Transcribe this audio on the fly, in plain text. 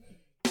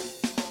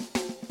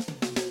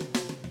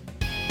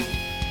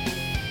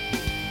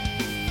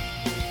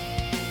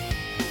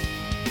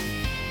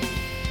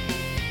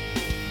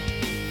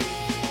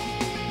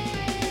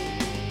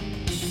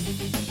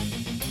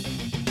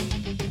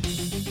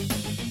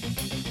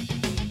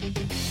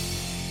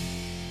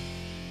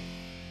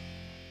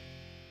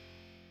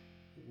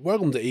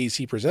Welcome to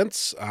AC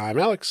Presents. I'm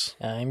Alex.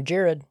 I'm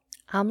Jared.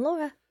 I'm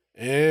Laura.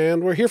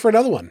 And we're here for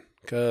another one,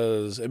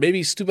 because it may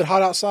be stupid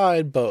hot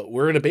outside, but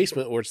we're in a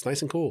basement where it's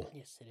nice and cool.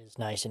 Yes, it is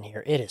nice in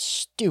here. It is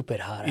stupid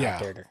hot Yeah.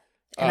 out there.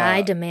 And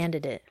I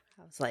demanded it.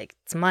 I was like,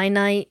 it's my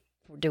night.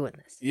 We're doing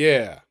this.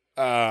 Yeah.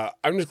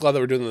 I'm just glad that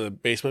we're doing it in the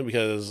basement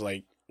because,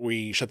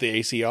 we shut the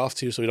AC off,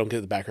 too, so we don't get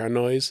the background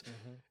noise.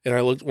 Mm-hmm.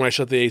 And when I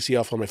shut the AC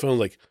off on my phone,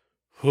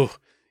 whew,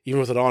 even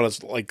with it on,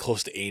 it's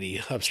close to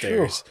 80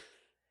 upstairs. True.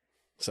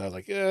 So I was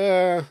like,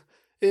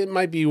 it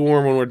might be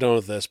warm when we're done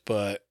with this,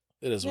 but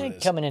it is what it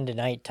is. Coming into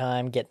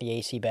nighttime, get the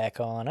AC back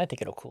on. I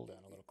think it'll cool down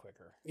a little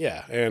quicker.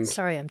 Yeah, and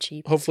Sorry, I'm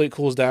cheap. hopefully it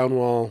cools down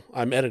while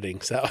I'm editing.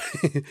 So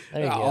There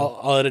you go.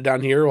 I'll edit down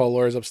here while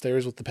Laura's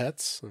upstairs with the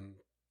pets. And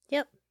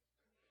Yep.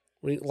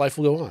 life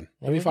will go on.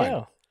 There It'll be we fine.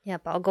 go.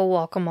 Yep, I'll go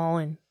walk them all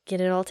and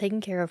get it all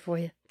taken care of for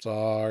you.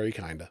 Sorry,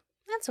 kinda.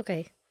 That's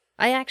okay.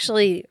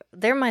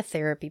 They're my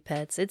therapy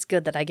pets. It's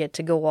good that I get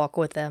to go walk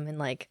with them and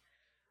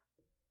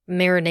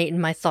marinate in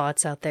my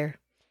thoughts out there.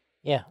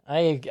 Yeah,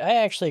 I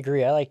actually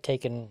agree. I like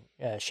taking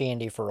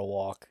Shandy for a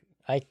walk.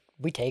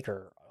 We take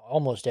her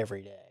almost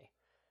every day.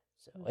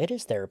 So it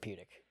is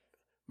therapeutic.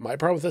 My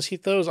problem with this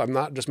heat, though, is I'm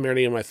not just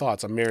marinating my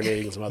thoughts. I'm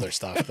marinating some other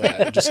stuff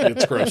that just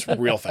gets gross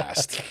real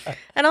fast.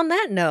 And on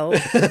that note,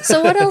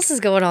 so what else is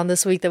going on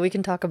this week that we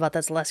can talk about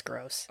that's less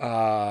gross?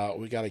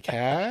 We got a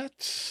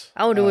cat.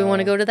 Oh, do we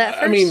want to go to that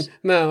first? I mean,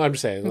 no, I'm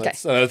just saying. Okay.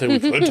 That's another thing we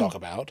could talk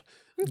about.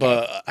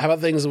 But how about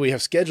things that we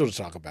have scheduled to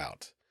talk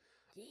about?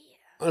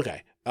 Yeah.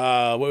 Okay.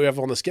 What we have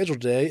on the schedule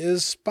today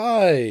is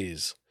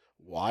spies.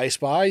 Why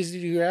spies,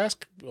 did you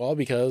ask? Well,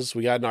 because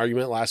we got an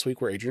argument last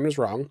week where Adrian was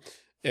wrong.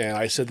 And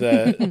I said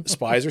that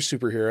spies are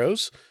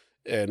superheroes.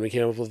 And we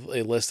came up with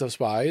a list of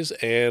spies.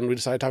 And we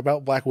decided to talk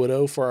about Black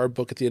Widow for our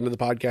book at the end of the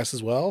podcast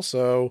as well.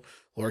 So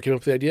Laura came up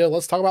with the idea,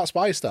 let's talk about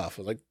spy stuff.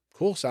 I was like,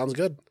 cool, sounds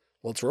good.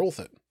 Let's roll with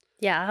it.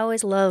 Yeah, I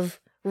always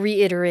love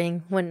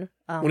reiterating when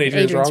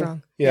Adrian's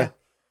wrong? Yeah.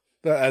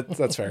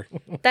 That's fair.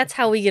 That's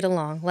how we get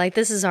along.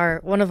 This is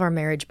one of our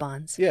marriage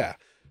bonds. Yeah.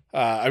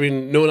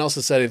 No one else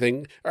has said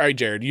anything. All right,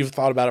 Jared, you've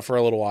thought about it for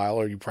a little while,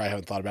 or you probably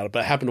haven't thought about it, but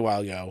it happened a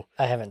while ago.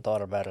 I haven't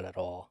thought about it at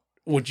all.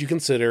 Would you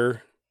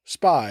consider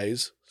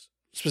spies,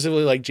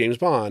 specifically like James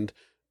Bond,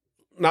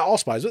 not all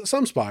spies, but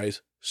some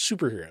spies,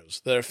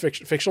 superheroes? That are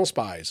fictional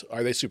spies.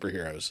 Are they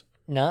superheroes?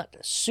 Not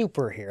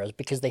superheroes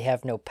because they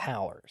have no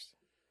powers.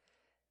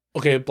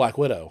 Okay, Black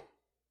Widow.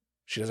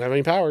 She doesn't have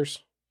any powers.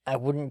 I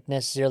wouldn't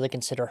necessarily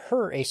consider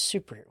her a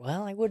superhero.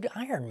 Well, I would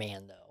Iron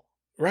Man, though.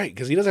 Right,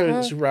 because he doesn't have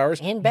any superpowers.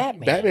 And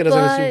Batman. Batman doesn't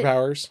have But- any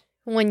superpowers.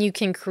 When you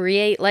can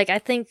create, I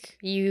think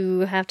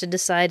you have to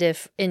decide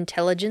if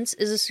intelligence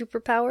is a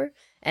superpower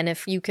and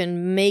if you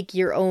can make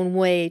your own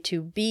way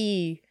to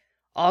be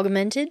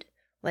augmented.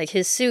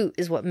 His suit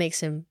is what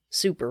makes him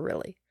super,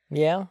 really.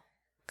 Yeah.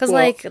 Because,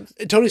 Well,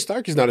 Tony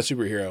Stark is not a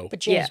superhero. But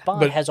James Yeah. Bond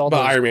But- has all but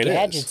those Iron Man is.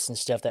 gadgets and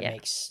stuff that Yeah.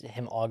 makes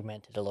him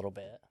augmented a little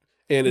bit.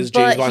 And is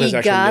James but Bond his he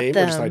actual got name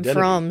or just them identity?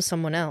 from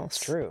someone else.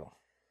 It's true.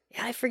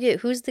 Yeah, I forget.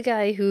 Who's the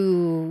guy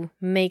who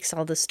makes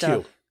all the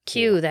stuff?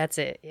 Q, that's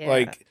it.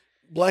 Yeah.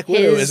 Black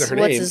Widow His- isn't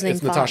her what's name. his name,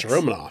 It's Natasha Fox.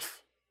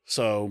 Romanoff.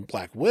 So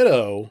Black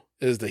Widow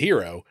is the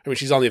hero. I mean,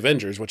 she's on the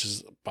Avengers, which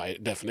is by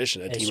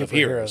definition a team of superhero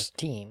heroes.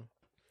 team.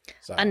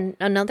 So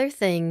Another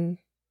thing,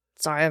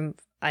 sorry,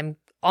 I'm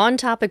on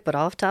topic but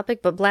off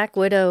topic, but Black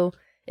Widow,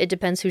 it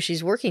depends who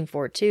she's working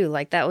for too.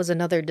 That was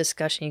another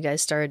discussion you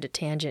guys started to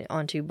tangent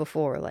onto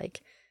before.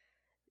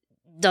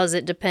 Does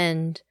it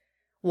depend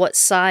what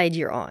side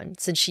you're on?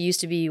 Since she used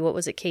to be, what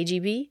was it,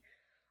 KGB?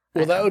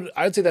 well,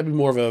 I'd say that'd be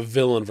more of a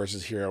villain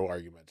versus hero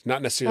argument,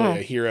 not necessarily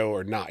a hero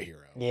or not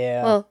hero.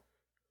 Yeah. Well,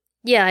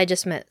 yeah, I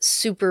just meant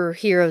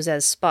superheroes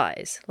as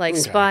spies. Okay.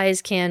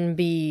 Spies can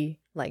be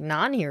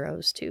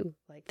non-heroes too.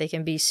 They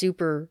can be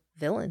super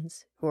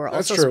villains who are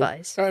That's also true.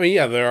 spies. I mean,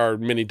 yeah, there are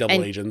many double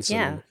And- agents.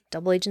 Yeah, and-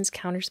 double agents,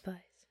 counter spies.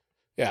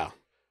 yeah.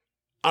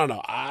 I don't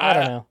know. I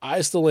don't know. I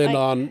still land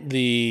on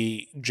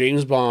the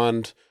James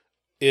Bond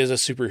is a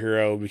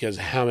superhero because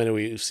how many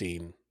we've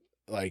seen,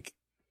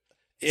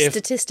 if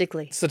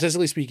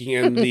statistically speaking,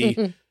 and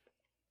the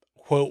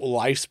quote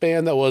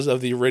lifespan that was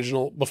of the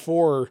original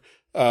before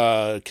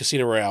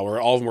Casino Royale,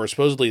 where all of them were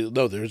supposedly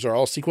those are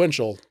all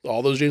sequential.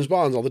 All those James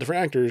Bonds, all the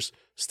different actors,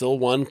 still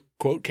one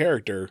quote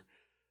character.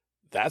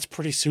 That's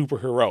pretty super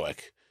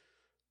heroic.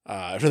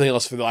 Everything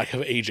else for the lack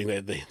of aging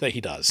that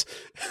he does,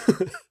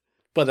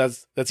 but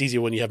that's easy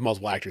when you have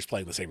multiple actors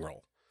playing the same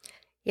role.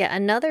 Yeah,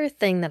 another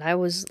thing that I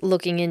was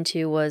looking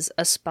into was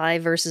a spy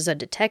versus a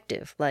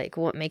detective.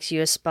 What makes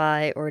you a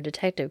spy or a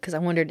detective? Because I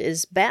wondered,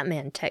 is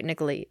Batman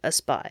technically a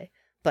spy?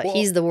 But Well,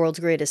 he's the world's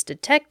greatest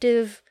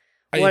detective.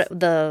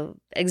 The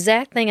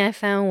exact thing I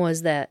found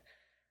was that,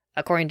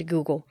 according to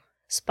Google,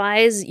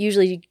 spies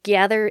usually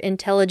gather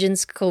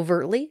intelligence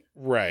covertly,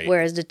 Right.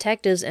 whereas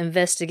detectives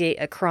investigate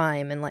a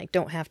crime and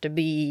don't have to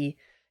be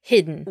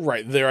hidden.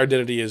 Right. Their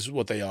identity is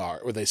what they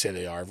are, what they say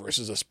they are,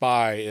 versus a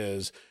spy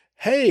is,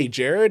 hey,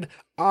 Jared,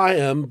 I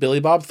am Billy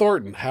Bob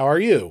Thornton. How are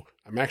you?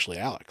 I'm actually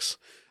Alex.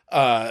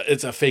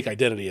 It's a fake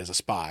identity as a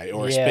spy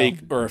or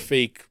a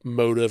fake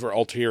motive or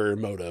ulterior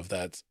motive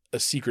that's a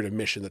secretive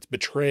mission that's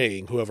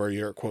betraying whoever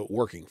you're, quote,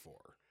 working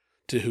for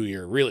to who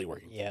you're really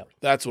working for.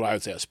 That's what I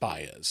would say a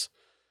spy is.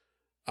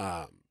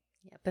 Yeah,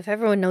 but if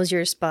everyone knows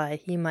you're a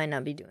spy, you might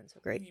not be doing so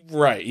great.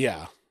 Right,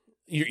 yeah.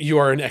 You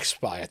are an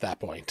ex-spy at that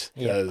point.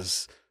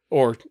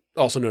 Or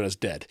also known as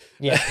dead.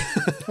 Yeah.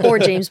 Or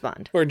James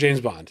Bond. Or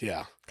James Bond,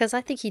 yeah. Because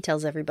I think he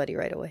tells everybody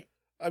right away.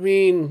 I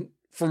mean,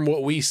 from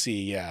what we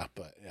see, yeah.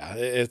 But yeah,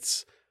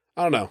 it's,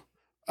 I don't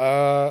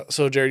know.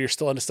 So Jared, you're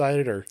still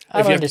undecided, or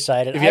I'm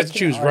undecided. If you have to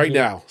choose right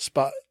now,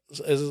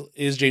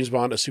 is James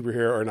Bond a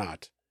superhero or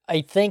not? I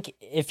think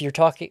if you're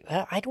talking,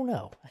 I don't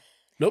know.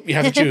 Nope, you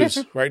have to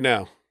choose right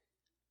now.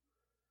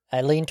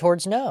 I lean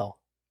towards no.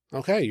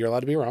 Okay, you're allowed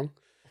to be wrong.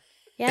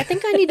 Yeah, I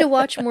think I need to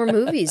watch more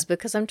movies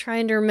because I'm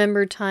trying to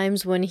remember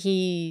times when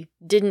he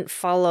didn't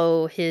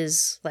follow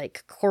his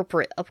like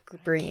corporate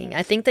upbringing.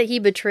 I think that he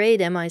betrayed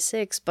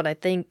MI6, but I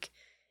think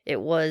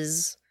it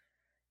was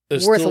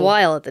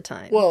worthwhile at the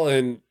time. Well,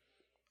 and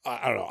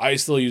I don't know. I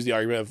still use the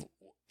argument of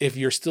if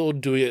you're still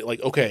doing it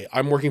like, okay,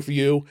 I'm working for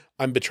you,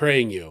 I'm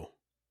betraying you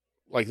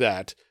like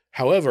that.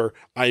 However,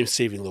 I'm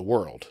saving the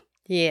world.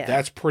 Yeah.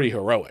 That's pretty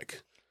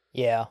heroic.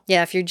 Yeah.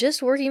 Yeah, if you're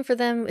just working for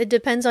them, it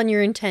depends on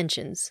your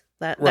intentions.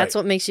 That's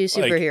what makes you a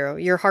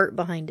superhero. Your heart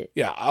behind it.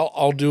 Yeah,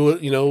 I'll do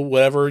it,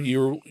 whatever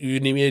you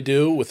need me to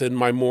do within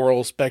my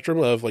moral spectrum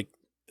of like,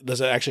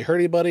 does it actually hurt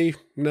anybody?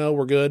 No,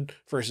 we're good.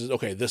 Versus,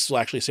 okay, this will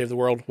actually save the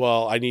world.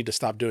 Well, I need to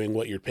stop doing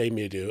what you're paying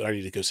me to do. I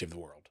need to go save the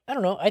world. I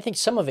don't know. I think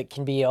some of it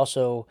can be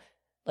also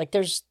like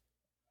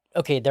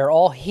they're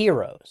all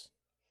heroes,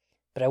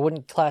 but I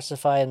wouldn't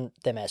classify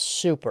them as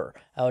super.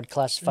 I would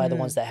classify the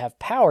ones that have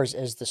powers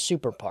as the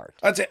super part.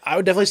 I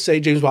would definitely say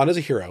James Bond is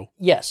a hero.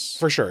 Yes.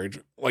 For sure.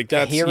 Like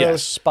that's a hero,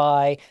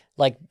 spy,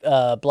 like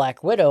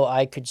Black Widow,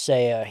 I could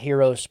say a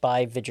hero,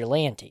 spy,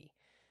 vigilante.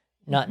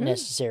 Not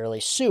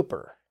necessarily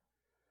super.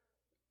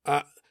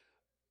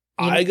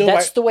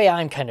 That's the way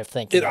I'm kind of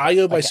thinking. I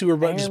go by super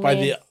just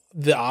by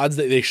the odds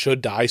that they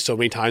should die so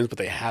many times, but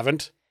they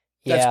haven't.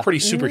 That's pretty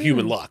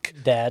superhuman luck.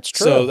 That's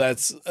true. So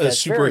that's a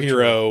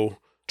superhero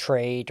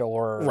trait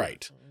or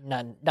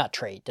not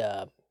trait.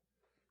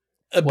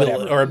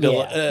 Ability.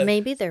 Yeah.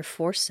 Maybe they're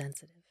force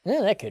sensitive.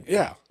 Yeah, that could be.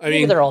 Yeah,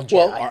 Maybe they're all Jedi.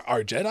 Well,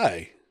 are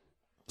Jedi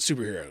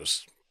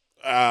superheroes?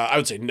 I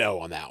would say no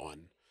on that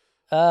one.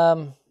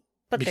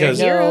 But because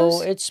they're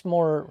heroes. It's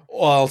more.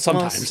 Well,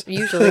 sometimes,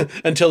 usually,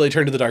 until they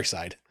turn to the dark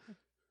side.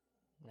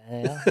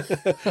 Yeah.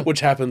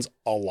 Which happens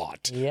a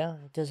lot. Yeah,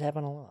 it does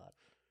happen a lot.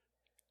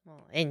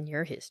 Well, in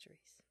your histories.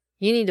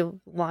 You need to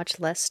watch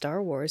less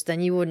Star Wars,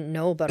 then you wouldn't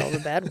know about all the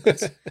bad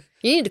ones.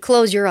 You need to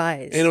close your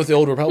eyes. And with the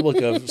Old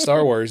Republic of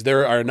Star Wars,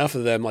 there are enough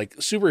of them. Like,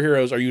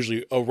 superheroes are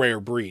usually a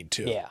rare breed,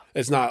 too. Yeah.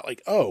 It's not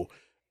like,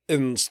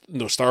 in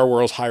the Star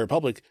Wars High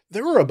Republic,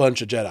 there were a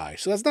bunch of Jedi.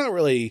 So that's not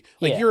really,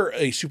 like, you're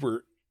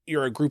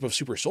a group of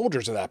super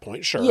soldiers at that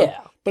point, sure.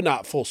 Yeah. But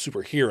not full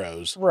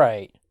superheroes.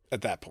 Right.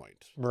 At that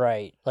point.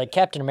 Right. Like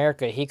Captain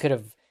America,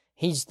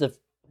 he's the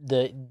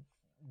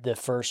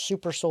first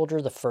super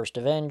soldier, the first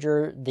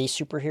Avenger, the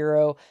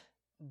superhero.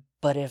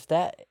 But if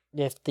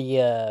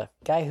the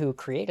guy who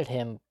created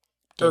him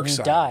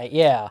didn't die,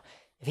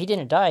 if he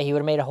didn't die, he would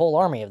have made a whole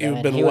army of them. He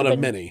would have been one of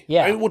many.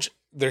 Yeah. Which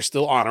they're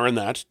still honoring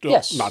that.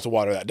 Yes. Not to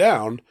water that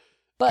down.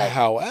 But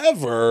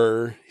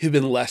however, he'd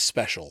been less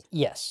special.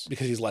 Yes.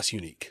 Because he's less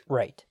unique.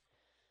 Right.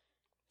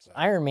 So.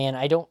 Iron Man,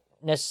 I don't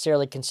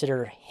necessarily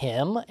consider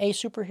him a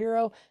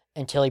superhero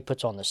until he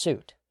puts on the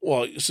suit.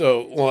 Well,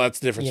 that's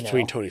the difference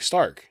between Tony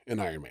Stark and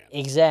Iron Man.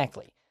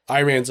 Exactly.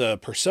 Iron Man's a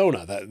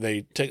persona that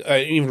they take,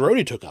 even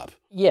Rhodey took up.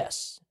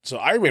 Yes. So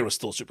Iron Man was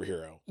still a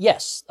superhero.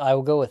 Yes, I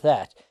will go with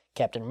that.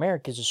 Captain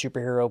America is a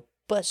superhero,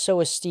 but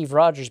so is Steve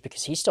Rogers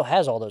because he still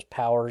has all those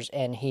powers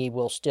and he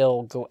will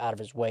still go out of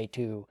his way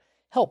to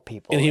help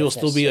people. And he will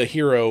still be a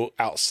hero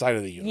outside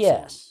of the uniform.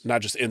 Yes.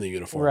 Not just in the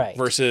uniform. Right.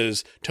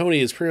 Versus Tony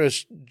is pretty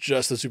much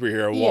just a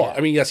superhero. Yeah. Well, I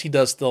mean, yes, he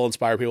does still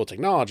inspire people with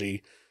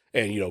technology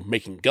and,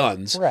 making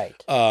guns. Right.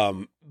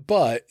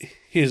 But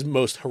his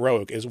most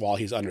heroic is while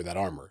he's under that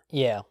armor.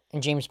 Yeah.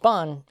 And James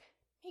Bond,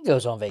 he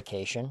goes on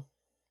vacation.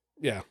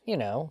 Yeah.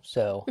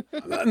 So.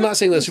 I'm not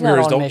saying that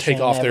superheroes don't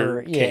take off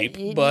their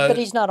cape, but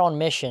he's not on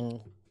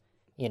mission,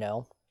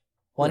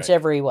 Once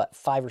every,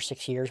 5 or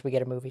 6 years we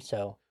get a movie,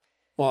 so.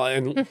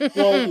 Well, look at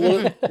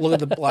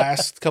the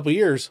last couple of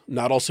years.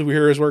 Not all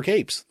superheroes wear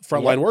capes.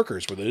 Frontline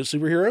workers were those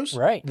superheroes,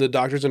 right? The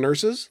doctors and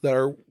nurses that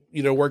are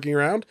working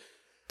around.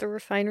 The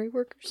refinery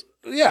workers.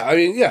 Yeah, I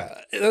mean,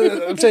 yeah.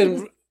 I'm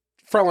saying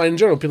frontline in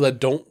general. People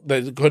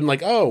that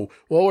couldn't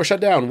we're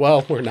shut down.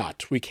 Well, we're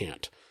not. We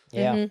can't.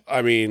 Yeah. Mm-hmm.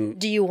 I mean,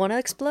 do you want to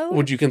explode?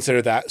 Would you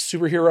consider that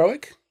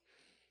superheroic?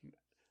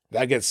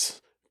 That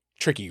gets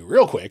tricky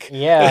real quick.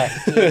 Yeah,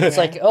 it's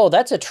like,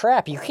 that's a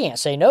trap. You can't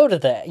say no to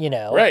that.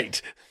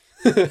 Right.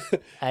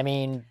 I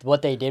mean,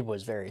 what they did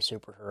was very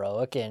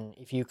superheroic, and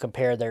if you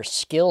compare their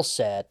skill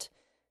set,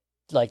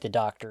 like the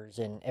doctors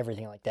and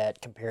everything like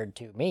that, compared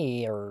to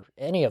me or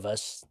any of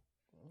us,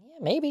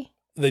 maybe.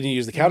 Then you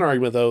use the counter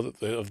argument, though,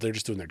 of they're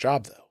just doing their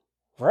job, though.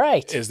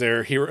 Right. Is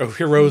there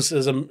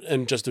heroism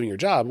and just doing your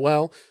job?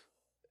 Well,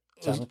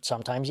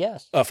 Sometimes,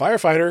 yes. A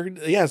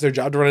firefighter, yeah, it's their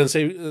job to run and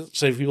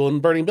save people in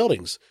burning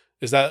buildings.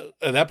 Is that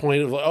at that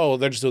point, oh,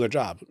 they're just doing their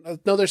job?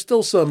 No, there's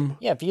still some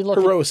if you look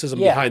heroism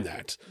behind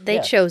that. They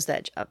chose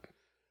that job.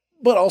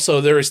 But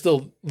also,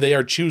 they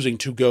are choosing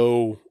to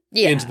go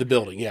into the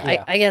building.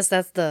 Yeah. I guess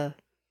that's the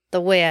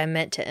way I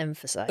meant to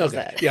emphasize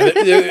that. Yeah,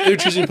 they're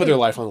choosing to put their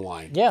life on the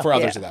line for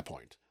others at that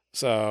point.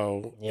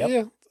 So,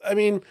 yeah, I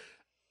mean,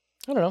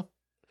 I don't know.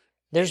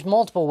 There's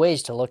multiple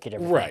ways to look at it.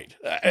 Right.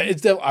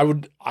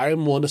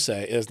 I'm willing to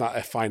say it's not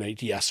a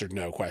finite yes or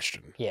no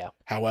question. Yeah.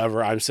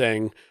 However, I'm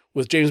saying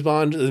with James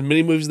Bond, as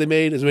many movies they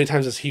made, as many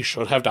times as he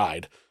should have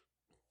died.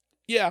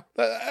 Yeah.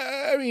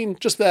 I mean,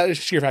 just that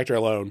sheer factor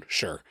alone,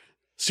 sure.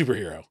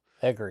 Superhero.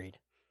 Agreed.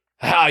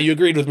 You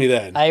agreed with me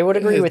then. I would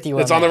agree with you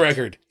on It's on the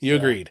record. You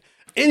agreed.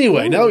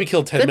 Anyway, now we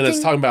killed 10 minutes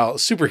talking about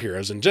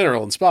superheroes in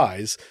general and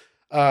spies.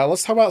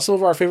 Let's talk about some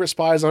of our favorite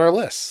spies on our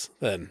lists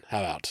then. How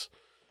about?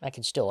 I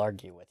can still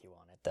argue with you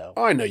on it, though.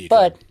 Oh, I know you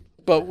can.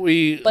 But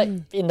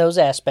in those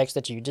aspects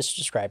that you just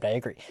described, I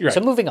agree. Right.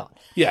 So moving on.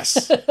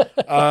 Yes.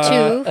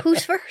 To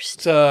who's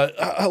first?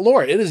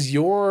 Laura, it is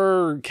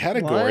your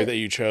category that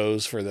you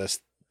chose for this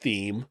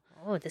theme.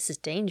 Oh, this is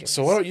dangerous.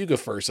 So why don't you go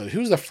first? So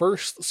who's the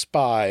first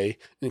spy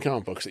in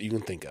comic books that you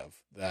can think of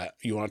that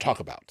you want to talk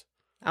about?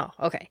 Oh,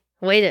 okay.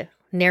 Way to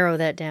narrow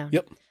that down.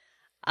 Yep.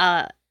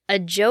 A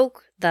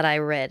joke that I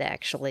read,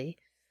 actually,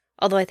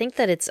 although I think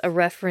that it's a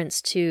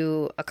reference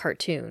to a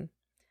cartoon.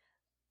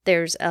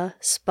 There's a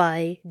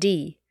Spy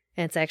D,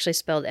 and it's actually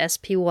spelled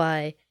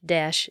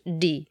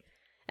SPY-D.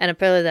 And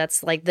apparently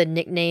that's like the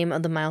nickname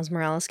of the Miles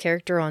Morales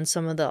character on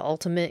some of the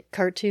Ultimate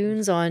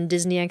cartoons on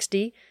Disney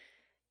XD.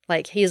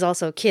 Like, he's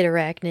also Kid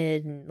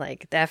Arachnid, and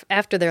like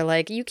after they're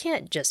like, you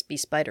can't just be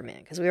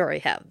Spider-Man because we already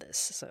have this.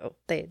 So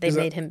they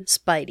made him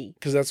Spidey.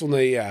 Because that's when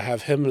they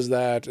have him as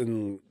that,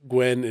 and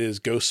Gwen is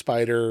Ghost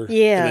Spider.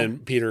 Yeah. And then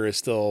Peter is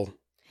still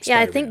Spider-Man. Yeah,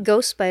 I think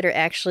Ghost Spider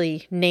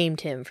actually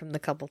named him from the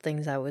couple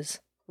things I was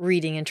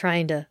reading and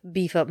trying to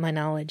beef up my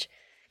knowledge.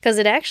 Because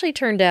it actually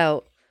turned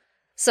out,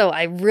 so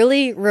I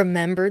really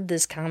remembered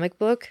this comic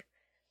book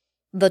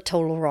the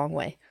total wrong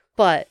way.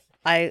 But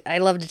I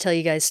love to tell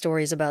you guys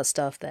stories about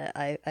stuff that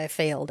I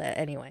failed at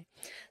anyway.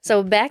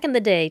 So back in the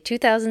day,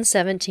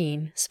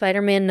 2017,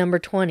 Spider-Man number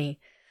 20,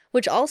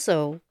 which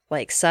also,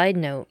 like, side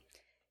note,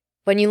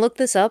 when you look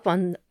this up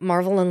on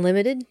Marvel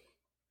Unlimited,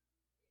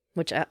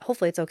 which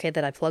hopefully it's okay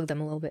that I plug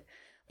them a little bit,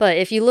 but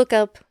if you look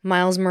up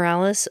Miles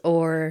Morales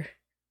or...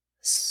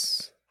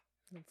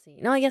 Let's see.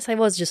 No, I guess I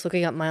was just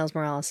looking up Miles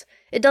Morales.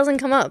 It doesn't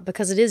come up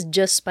because it is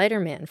just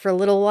Spider-Man. For a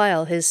little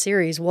while, his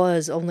series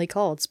was only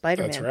called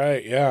Spider-Man. That's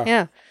right, yeah.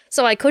 Yeah.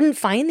 So I couldn't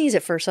find these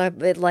at first.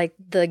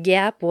 The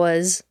gap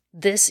was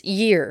this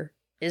year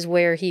is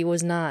where he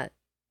was not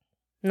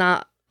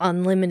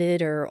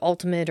Unlimited or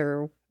Ultimate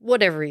or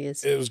whatever he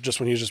is. It was just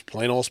when he was just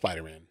plain old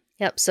Spider-Man.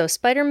 Yep. So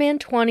Spider-Man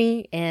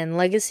 20 and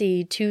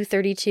Legacy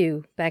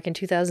 232 back in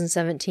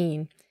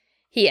 2017.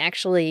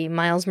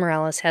 Miles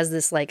Morales has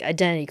this, like,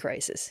 identity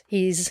crisis.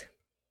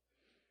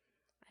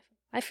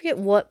 I forget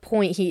what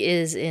point he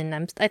is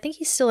in. I think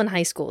he's still in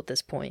high school at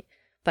this point.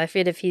 But I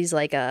forget if he's,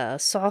 like, a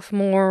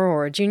sophomore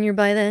or a junior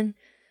by then.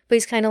 But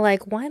he's kind of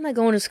like, why am I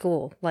going to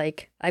school?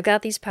 Like, I've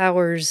got these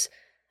powers.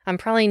 I'm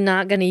probably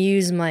not going to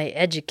use my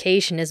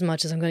education as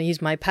much as I'm going to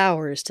use my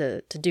powers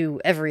to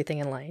do everything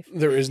in life.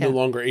 There is no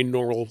longer a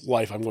normal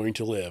life I'm going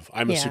to live.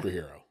 I'm a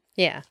superhero.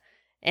 Yeah.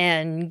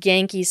 And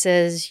Genki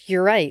says,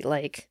 you're right,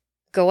 like...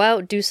 Go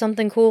out, do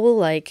something cool,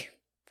 like,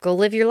 go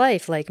live your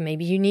life. Like,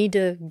 maybe you need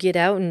to get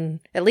out and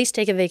at least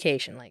take a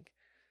vacation. Like,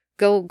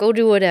 go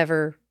do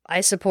whatever.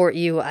 I support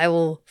you. I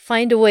will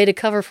find a way to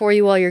cover for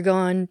you while you're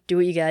gone. Do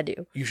what you gotta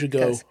do. You should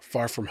go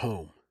far from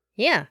home.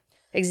 Yeah,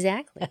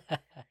 exactly.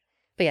 But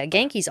yeah,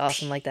 Genki's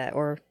awesome like that,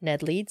 or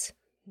Ned Leeds.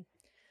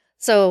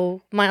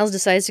 So, Miles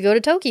decides to go to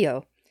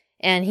Tokyo.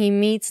 And he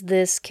meets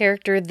this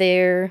character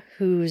there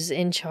who's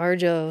in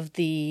charge of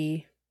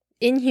the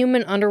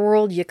Inhuman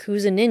Underworld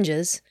Yakuza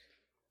Ninjas,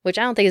 which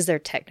I don't think is their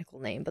technical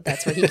name, but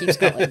that's what he keeps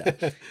calling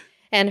them.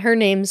 And her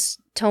name's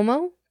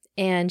Tomo,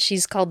 and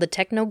she's called the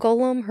Techno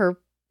Golem. Her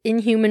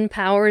inhuman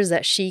power is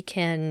that she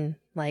can,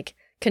 like,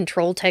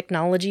 control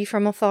technology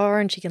from afar,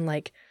 and she can,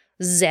 like,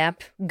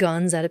 zap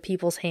guns out of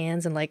people's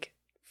hands and, like,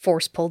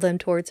 force pull them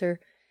towards her.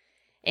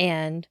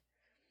 And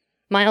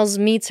Miles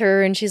meets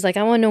her, and she's like,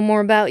 I want to know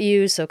more about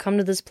you, so come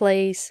to this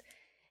place.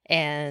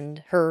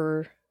 And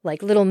her,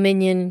 like, little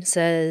minion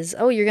says,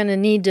 oh, you're going to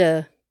need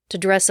to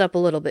dress up a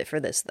little bit for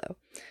this, though.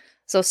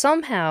 So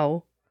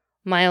somehow,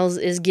 Miles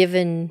is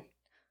given...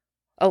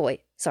 Oh,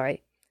 wait,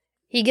 sorry.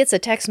 He gets a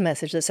text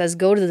message that says,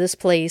 go to this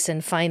place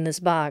and find this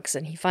box,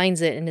 and he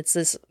finds it, and it's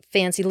this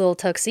fancy little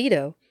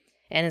tuxedo,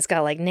 and it's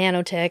got, like,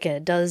 nanotech, and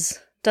it does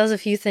a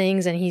few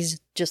things, and he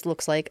just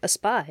looks like a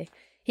spy.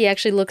 He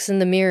actually looks in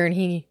the mirror, and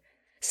he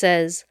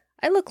says,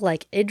 I look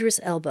like Idris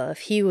Elba if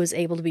he was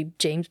able to be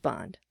James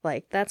Bond.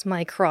 Like, that's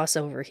my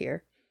crossover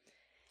here.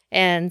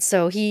 And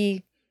so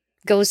he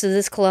goes to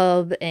this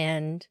club,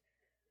 and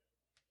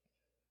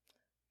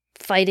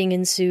fighting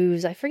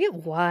ensues. I forget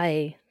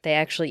why they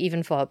actually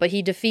even fought, but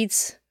he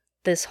defeats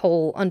this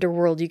whole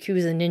underworld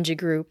Yakuza ninja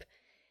group.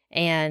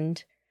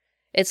 And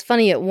it's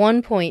funny, at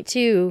one point,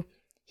 too,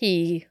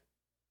 he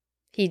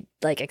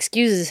like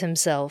excuses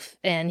himself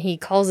and he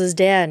calls his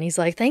dad and he's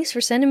like, thanks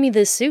for sending me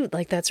this suit.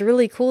 Like, that's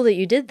really cool that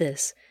you did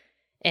this.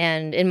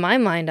 And in my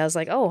mind, I was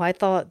like, oh, I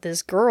thought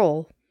this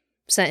girl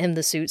sent him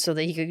the suit so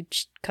that he could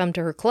come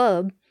to her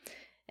club.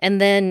 And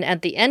then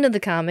at the end of the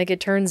comic, it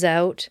turns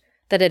out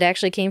that it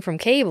actually came from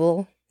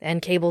Cable.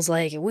 And Cable's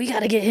like, we got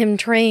to get him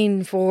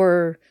trained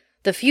for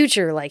the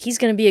future. Like, he's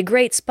going to be a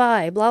great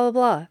spy, blah, blah,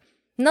 blah.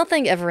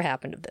 Nothing ever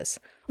happened of this.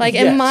 Like,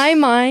 in my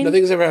mind...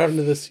 Nothing's ever happened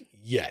to this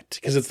yet,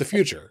 because it's the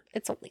future.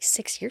 It's only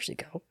 6 years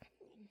ago.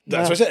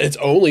 That's what I said. It's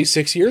only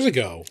 6 years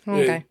ago.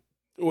 Okay.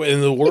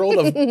 In the world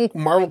of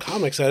Marvel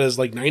Comics that is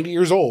like 90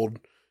 years old,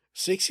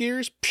 6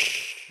 years?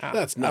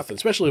 That's nothing,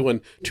 especially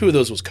when 2 of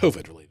those was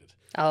COVID related.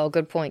 Oh,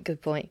 good point,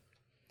 good point.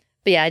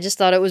 But yeah, I just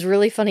thought it was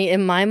really funny.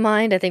 In my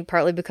mind, I think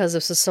partly because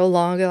this was so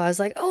long ago, I was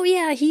like, oh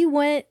yeah, he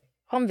went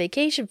on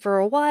vacation for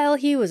a while.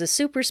 He was a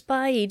super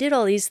spy. He did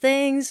all these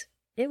things.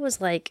 It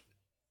was like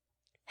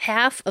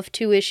half of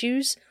 2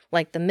 issues,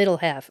 like the middle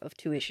half of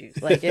 2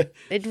 issues. Like it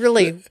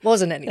really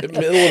wasn't anything. The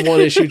middle of 1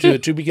 issue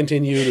to be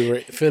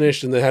continued,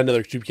 finished, and then had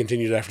another to be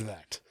continued after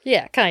that.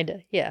 Yeah, kind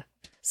of, yeah.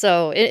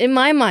 So in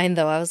my mind,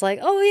 though, I was like,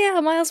 oh yeah,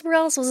 Miles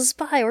Morales was a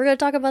spy. We're going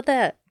to talk about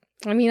that.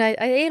 I mean, I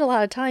ate a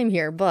lot of time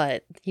here,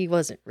 but he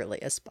wasn't really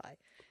a spy.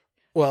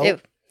 Well,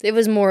 it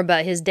was more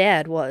about his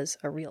dad was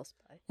a real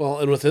spy. Well,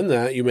 and within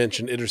that, you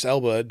mentioned Idris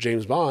Elba,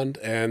 James Bond,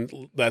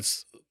 and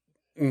that's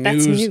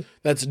news.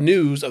 That's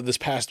news of this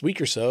past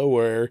week or so,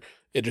 where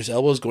Idris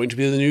Elba is going to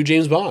be the new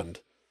James Bond.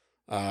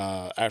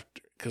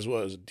 Because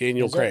what was it,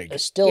 Daniel Craig?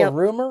 Is still a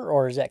rumor,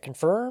 or is that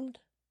confirmed?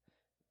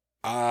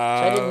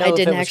 I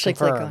didn't actually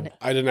click on it.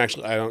 I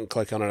don't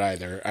click on it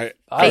either.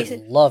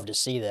 I'd love to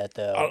see that,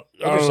 though.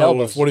 I don't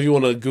know. What if you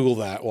want to Google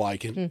that while I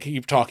can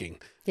keep talking?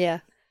 Yeah.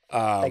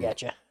 I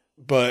gotcha.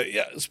 But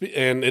yeah,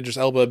 and Idris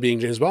Elba being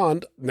James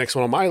Bond, next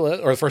one on my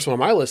list, or the first one on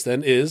my list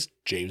then is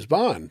James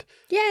Bond.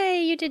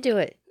 Yay, you did do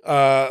it.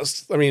 I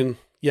mean,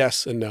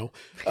 yes and no.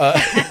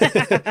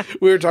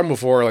 We were talking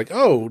before, like,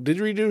 oh, did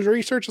you do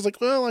research? I was like,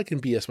 well, I can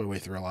BS my way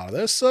through a lot of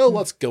this, so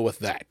let's go with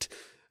that.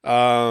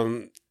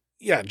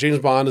 Yeah, James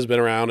Bond has been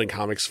around in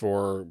comics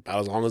for about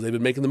as long as they've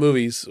been making the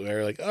movies.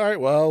 They're like, all right,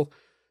 well,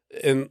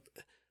 and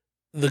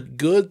the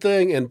good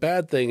thing and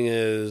bad thing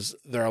is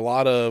there are a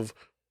lot of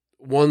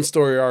one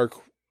story arc,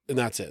 and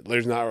that's it.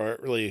 There's not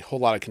really a whole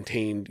lot of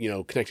contained,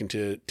 connecting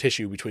to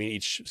tissue between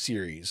each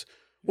series,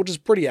 which is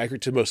pretty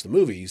accurate to most of the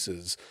movies.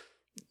 Is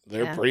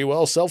they're pretty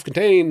well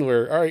self-contained.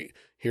 Where all right,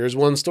 here's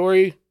one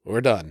story,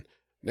 we're done.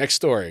 Next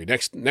story,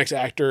 next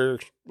actor,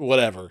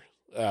 whatever.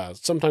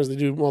 Sometimes they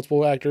do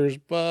multiple actors,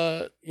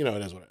 but it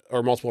is what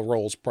or multiple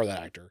roles per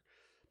that actor.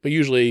 But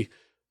usually,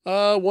 1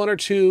 or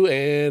 2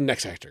 and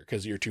next actor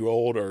because you're too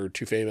old or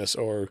too famous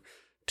or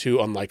too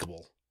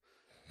unlikable.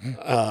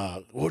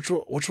 Which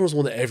one was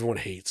one that everyone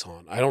hates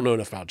on? I don't know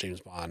enough about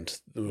James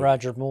Bond.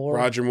 Roger Moore.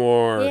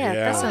 Yeah,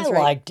 that sounds right.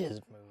 I liked his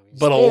movies.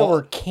 But they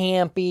were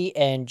campy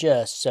and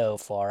just so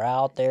far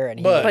out there.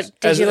 And but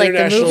did you like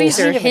the movies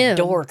or him? A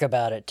dork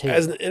about it too.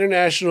 As an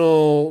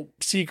international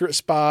secret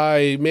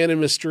spy, man of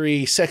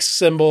mystery, sex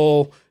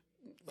symbol,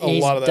 a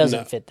lot of that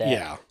doesn't fit that.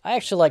 Yeah, I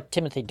actually like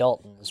Timothy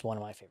Dalton as one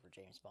of my favorite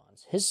James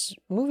Bonds. His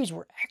movies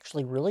were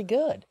actually really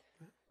good.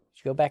 You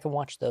should go back and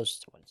watch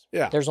those ones.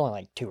 Yeah, there's only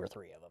like 2 or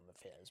 3 of them.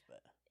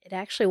 It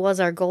actually was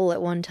our goal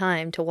at one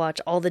time to watch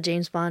all the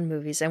James Bond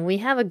movies, and we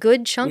have a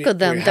good chunk of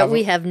them that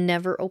we have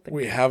never opened.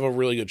 We have a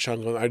really good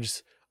chunk of them.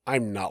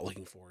 I'm not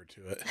looking forward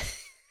to it.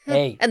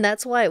 Hey, and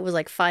that's why it was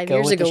like 5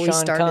 years ago we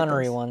started. Sean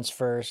Connery ones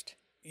first.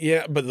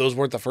 Yeah, but those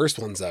weren't the first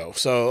ones though.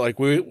 So like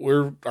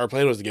our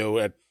plan was to go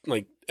at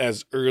like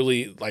as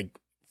early like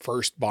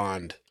first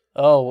Bond.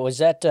 Oh, was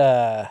that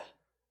the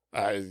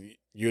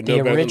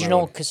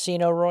original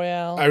Casino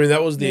Royale? I mean,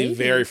 that was the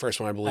very first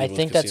one, I believe. I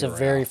think that's the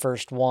very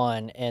first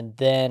one, and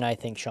then I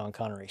think Sean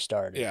Connery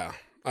started. Yeah,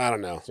 I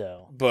don't know.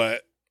 So,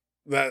 but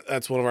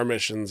that's one of our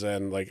missions,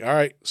 and like, all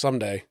right,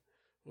 someday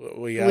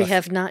we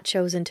have not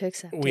chosen to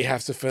accept. We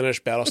have to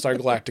finish Battlestar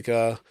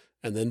Galactica,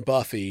 and then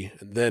Buffy,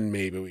 and then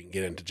maybe we can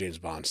get into James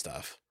Bond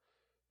stuff.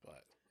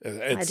 But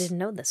I didn't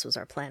know this was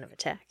our plan of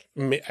attack.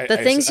 The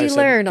things you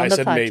learned on the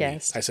podcast. Maybe.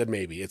 I said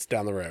maybe. It's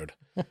down the road.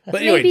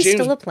 But anyway, maybe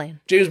still a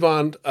plan. James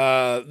Bond,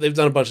 they've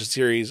done a bunch of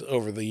series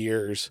over the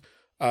years.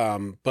 But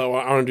I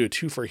want to do a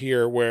 2 for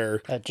here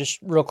where... just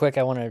real quick,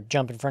 I want to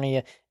jump in front of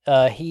you.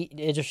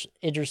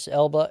 Idris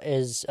Elba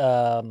is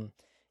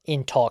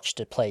in talks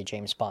to play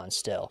James Bond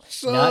still.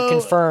 So, not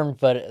confirmed,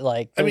 but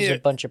like there's a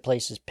bunch of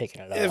places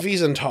picking it up. If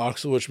he's in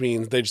talks, which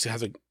means they just have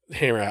to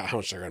hammer out how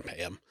much they're going to pay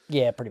him.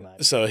 Yeah, pretty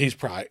much. So he's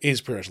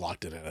pretty much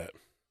locked in at it.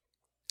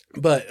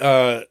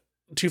 But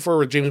 2 for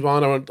with James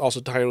Bond, I want to also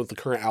tie in with the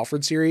current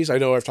Alfred series. I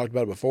know I've talked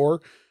about it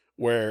before,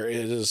 where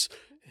it's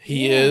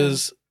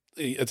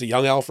a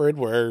young Alfred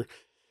where,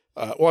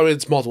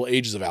 it's multiple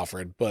ages of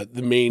Alfred, but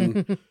the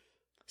main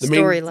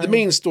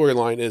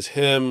storyline is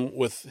him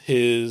with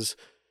his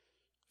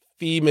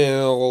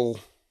female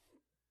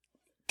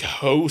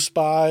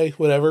co-spy,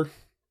 whatever.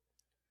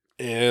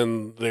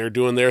 and they're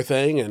doing their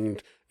thing,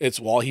 and it's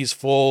while he's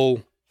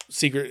full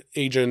secret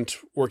agent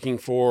working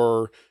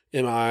for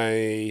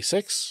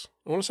MI6,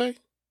 I want to say,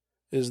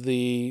 is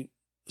the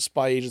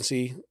spy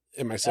agency,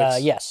 MI6.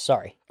 Yes,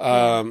 sorry.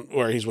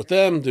 Where he's with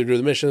them, they're doing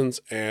the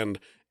missions, and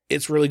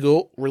it's really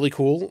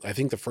cool. I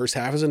think the first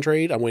half is in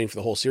trade. I'm waiting for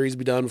the whole series to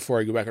be done before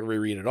I go back and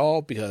reread it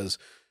all, because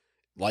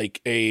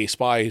like a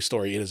spy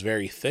story, it is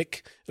very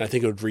thick, and I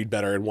think it would read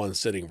better in one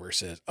sitting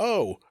versus,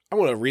 I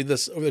want to read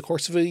this over the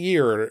course of a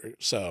year or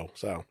so.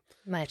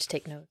 Might have to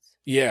take notes.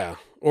 Yeah,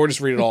 or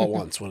just read it all at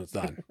once when it's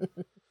done.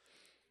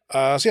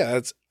 That's,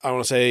 I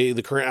want to say,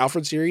 the current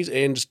Alfred series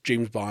and just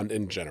James Bond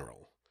in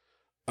general.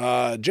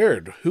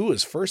 Jared, who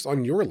is first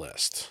on your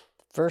list?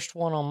 First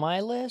one on my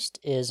list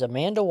is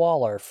Amanda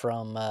Waller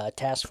from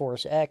Task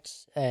Force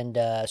X and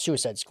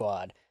Suicide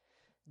Squad.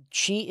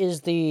 She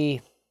is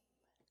I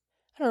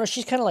don't know,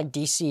 she's kind of like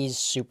DC's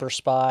super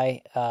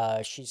spy.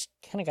 She's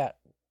kind of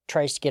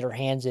tries to get her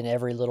hands in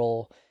every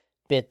little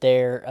bit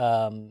there.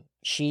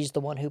 She's the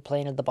one who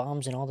planted the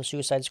bombs in all the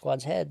Suicide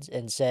Squad's heads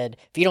and said,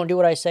 if you don't do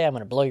what I say, I'm going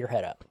to blow your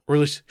head up. Or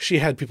at least she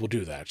had people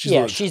do that.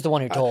 She's the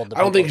one who told I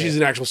don't think she's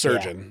an actual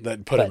surgeon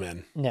that put him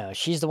in. No,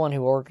 she's the one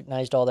who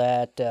organized all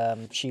that.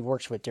 She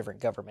works with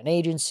different government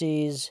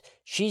agencies.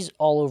 She's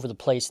all over the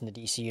place in the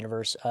DC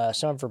universe.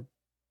 Some of her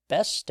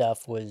best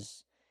stuff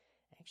was,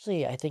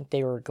 actually, I think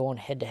they were going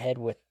head-to-head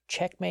with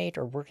Checkmate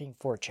or working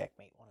for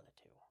Checkmate, one of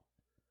the two.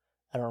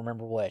 I don't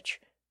remember which.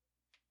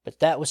 But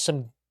that was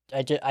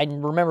I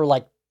remember,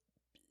 like,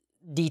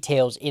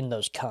 details in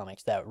those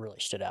comics that really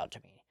stood out to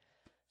me.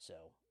 So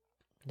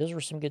those were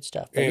some good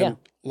stuff. But and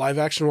live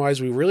action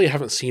wise, we really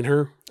haven't seen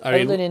her.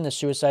 Other than in the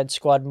Suicide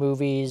Squad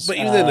movies. But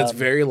even then, it's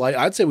very light.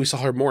 I'd say we saw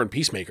her more in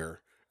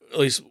Peacemaker, at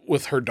least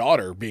with her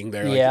daughter being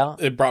there. Yeah.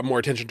 It brought more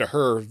attention to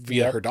her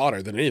via her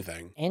daughter than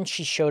anything. And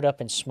she showed up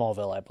in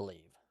Smallville, I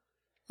believe.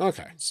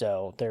 Okay.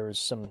 So there was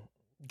some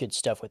good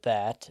stuff with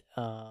that.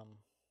 I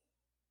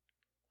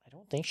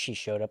don't think she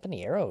showed up in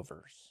the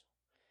Arrowverse.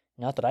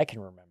 Not that I can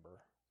remember.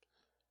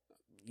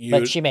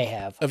 But she may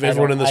have. Of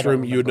everyone in this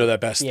room, you would know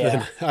that best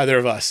than either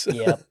of us.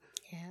 Yep.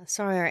 Yeah,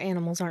 sorry our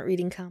animals aren't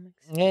reading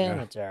comics. Yeah,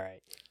 that's all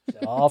right.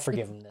 So I'll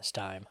forgive them this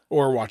time.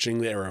 Or watching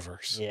the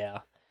Arrowverse. Yeah.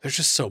 There's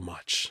just so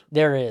much.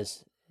 There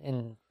is.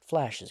 And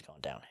Flash has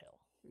gone downhill.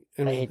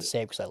 I hate to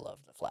say it because I love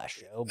the Flash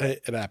show. But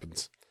it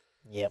happens.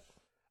 Yep.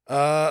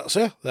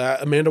 That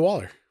Amanda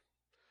Waller.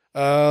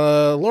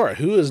 Laura,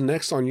 who is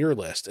next on your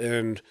list?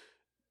 And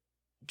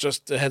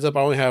just a heads up,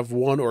 I only have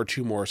one or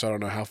two more, so I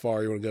don't know how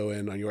far you want to go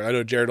in on yours. I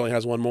know Jared only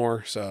has one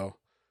more, so.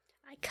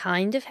 I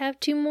kind of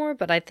have two more,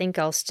 but I think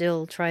I'll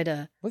still try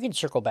to. We can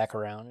circle back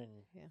around and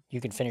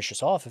you can finish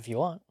us off if you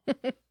want.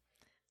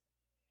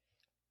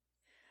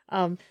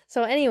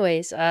 So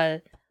anyways,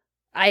 I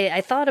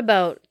thought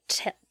about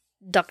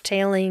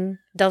dovetailing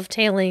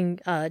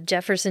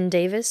Jefferson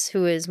Davis,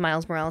 who is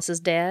Miles Morales'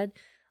 dad.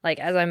 Like,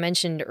 as I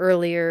mentioned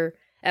earlier,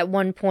 at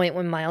one point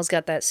when Miles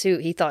got that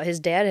suit, he thought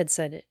his dad had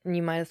sent it. And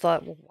you might have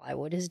thought, well, why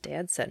would his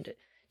dad send it?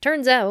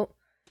 Turns out,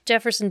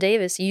 Jefferson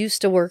Davis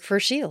used to work for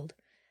S.H.I.E.L.D.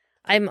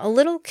 I'm a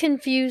little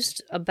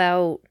confused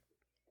about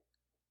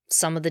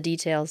some of the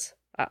details.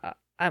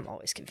 I'm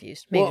always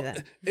confused. Maybe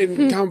that.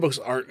 And comic books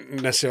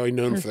aren't necessarily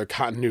known for their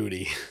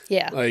continuity.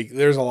 Yeah. Like,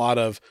 there's a lot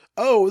of,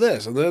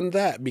 this and then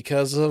that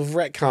because of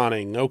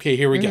retconning. Okay,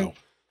 here we go.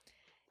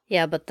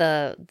 Yeah, but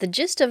the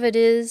gist of it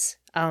is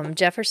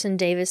Jefferson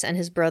Davis and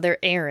his brother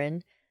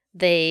Aaron,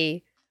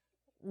 they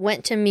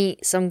went to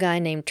meet some guy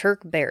named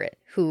Turk Barrett,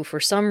 who for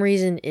some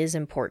reason is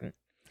important.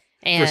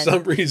 And for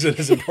some reason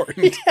is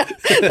important.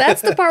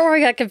 That's the part where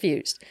I got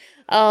confused.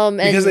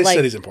 Because they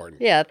said he's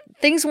important. Yeah,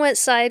 things went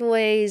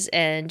sideways,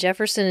 and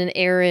Jefferson and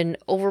Aaron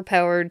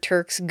overpowered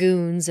Turk's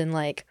goons and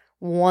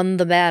won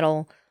the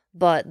battle.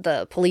 But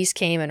the police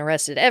came and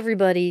arrested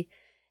everybody,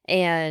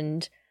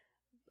 and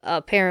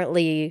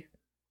apparently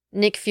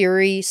Nick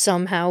Fury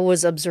somehow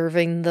was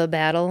observing the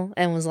battle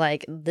and was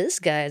like, "This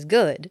guy is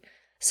good."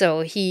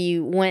 So he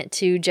went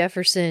to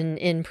Jefferson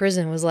in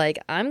prison, was like,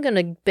 "I'm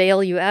gonna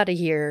bail you out of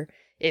here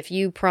if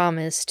you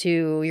promise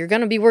to, you're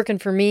going to be working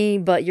for me,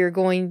 but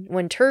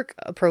when Turk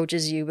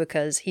approaches you,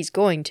 because he's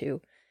going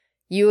to,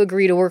 you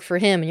agree to work for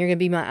him and you're going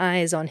to be my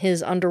eyes on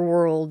his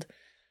underworld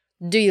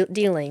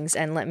dealings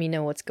and let me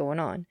know what's going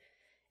on."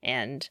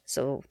 And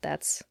so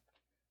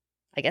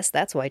I guess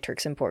that's why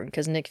Turk's important,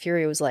 because Nick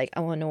Fury was like,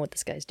 "I want to know what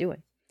this guy's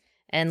doing."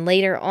 And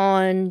later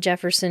on,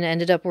 Jefferson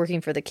ended up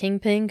working for the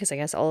Kingpin, because I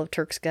guess all of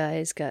Turk's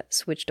guys got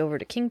switched over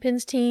to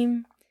Kingpin's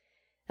team.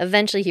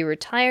 Eventually he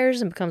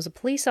retires and becomes a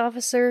police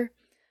officer.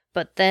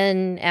 But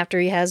then,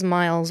 after he has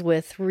Miles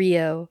with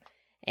Rio,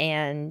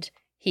 and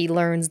he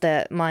learns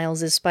that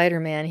Miles is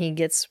Spider-Man, he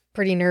gets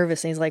pretty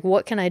nervous, and he's like,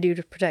 "What can I do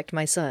to protect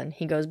my son?"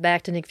 He goes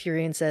back to Nick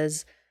Fury and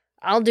says,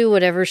 "I'll do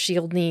whatever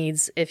S.H.I.E.L.D.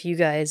 needs if you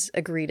guys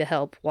agree to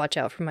help watch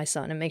out for my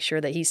son and make sure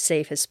that he's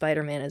safe as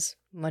Spider-Man as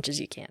much as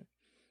you can."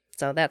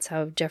 So that's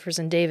how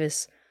Jefferson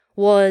Davis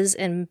was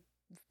and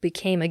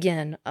became,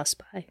 again, a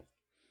spy.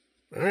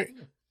 All right.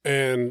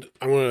 And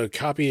I'm going to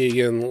copy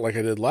again like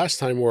I did last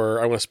time,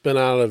 where I want to spin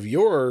out of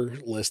your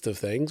list of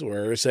things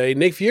where say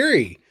Nick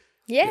Fury.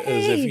 Yay!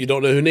 As if you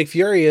don't know who Nick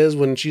Fury is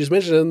when she just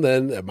mentioned him,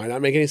 then it might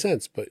not make any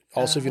sense. But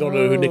also, if you don't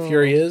know who Nick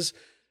Fury is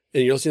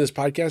and you're listening to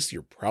this podcast,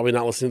 you're probably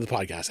not listening to the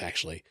podcast,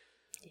 actually.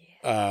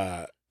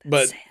 Yeah,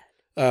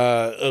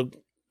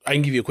 I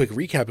can give you a quick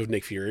recap of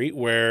Nick Fury,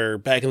 where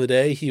back in the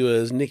day, he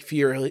was Nick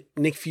Fury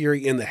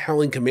in the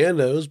Howling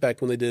Commandos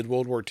back when they did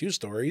World War II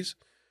stories.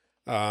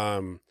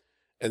 And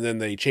then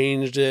they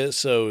changed it,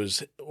 so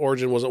his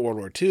origin wasn't World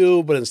War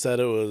II, but instead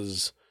it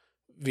was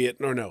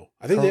Vietnam. No,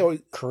 I think they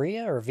always...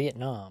 Korea or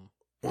Vietnam?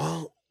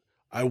 Well,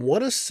 I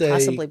want to say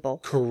possibly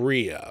both.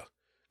 Korea,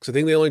 because I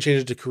think they only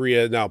changed it to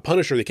Korea. Now,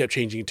 Punisher, they kept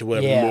changing it to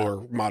whatever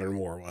more modern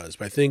war was,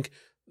 but I think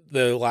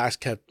the last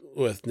kept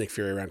with Nick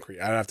Fury around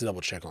Korea. I'd have to double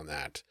check on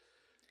that.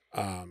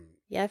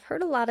 Yeah, I've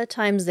heard a lot of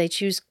times they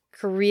choose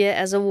Korea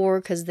as a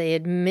war because they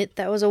admit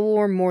that was a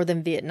war more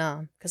than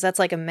Vietnam, because that's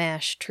like a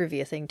MASH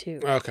trivia thing too.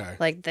 Okay.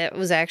 Like that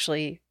was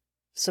actually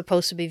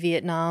supposed to be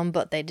Vietnam,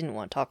 but they didn't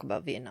want to talk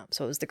about Vietnam,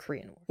 so it was the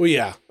Korean War. Well,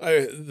 yeah,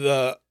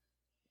 the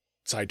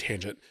side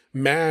tangent,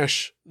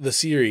 MASH, the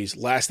series,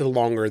 lasted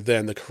longer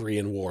than the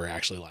Korean War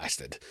actually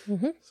lasted.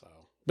 Mm-hmm. So,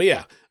 but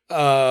yeah.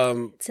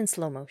 It's in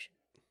slow motion.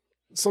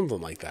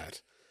 Something like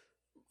that.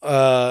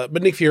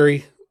 But Nick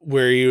Fury,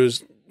 where he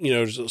was,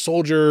 just a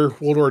soldier,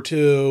 World War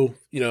II,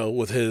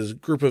 with his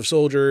group of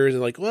soldiers,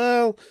 and like,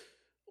 well,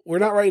 we're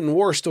not writing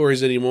war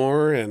stories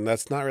anymore, and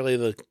that's not really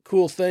the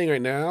cool thing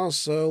right now,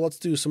 so let's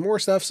do some more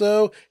stuff.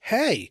 So,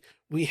 hey,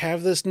 we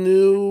have this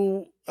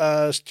new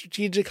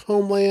strategic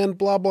homeland,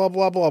 blah, blah,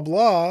 blah, blah,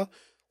 blah.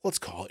 Let's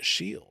call it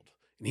S.H.I.E.L.D.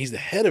 And he's the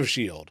head of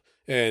S.H.I.E.L.D.,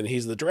 and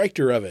he's the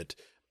director of it,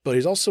 but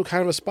he's also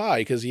kind of a spy,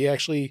 because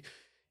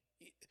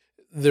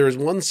there was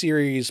one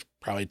series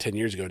probably 10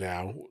 years ago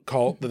now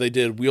that they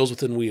did Wheels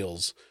Within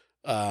Wheels,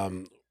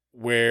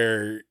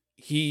 where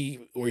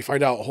we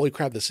find out, holy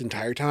crap, this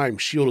entire time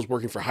S.H.I.E.L.D. was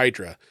working for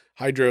Hydra.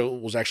 Hydra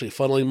was actually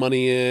funneling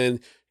money in,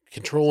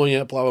 controlling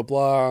it, blah, blah,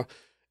 blah.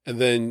 And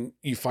then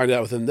you find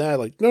out within that,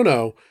 like, no,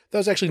 that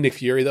was actually Nick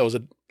Fury. That was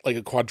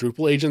a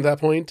quadruple agent at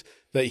that point,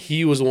 that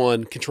he was the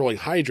one controlling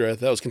Hydra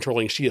that was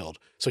controlling S.H.I.E.L.D.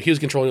 So he was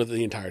controlling it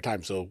the entire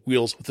time. So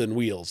Wheels Within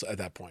Wheels at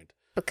that point.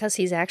 Because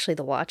he's actually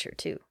the Watcher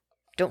too.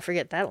 Don't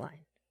forget that line.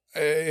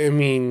 I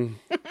mean,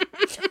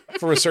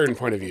 from a certain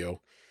point of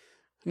view.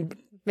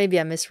 Maybe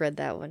I misread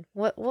that one.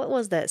 What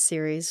was that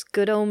series?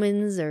 Good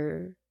Omens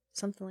or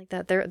something like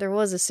that? There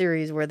was a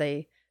series where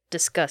they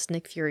discussed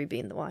Nick Fury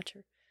being the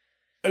Watcher.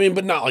 I mean,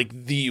 but not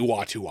like the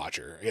Uatu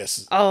Watcher, I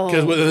guess. Oh.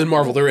 Because within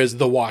Marvel, there is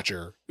the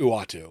Watcher,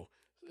 Uatu.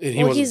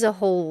 He's a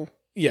whole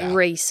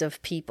race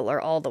of people,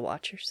 are all the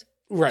Watchers.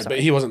 Right, sorry.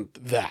 But he wasn't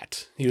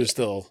that. He was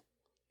still...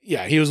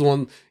 Yeah, he was the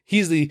one...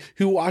 He's the...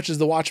 Who watches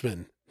the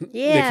Watchmen?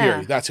 Yeah. Nick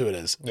Fury. That's who it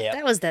is. Yeah.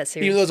 That was that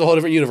series. Even though it's a whole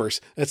different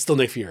universe, that's still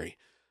Nick Fury.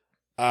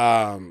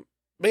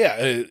 But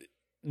yeah,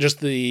 just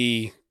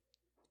the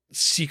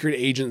secret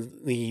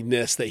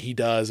agent-ness that he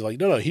does. Like,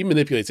 no, he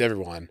manipulates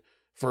everyone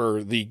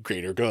for the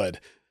greater good.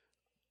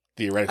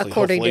 Theoretically,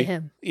 according to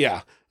him.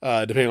 Yeah,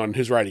 depending on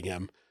who's writing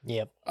him.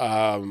 Yep.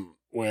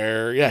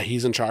 Where,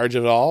 he's in charge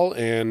of it all.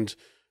 And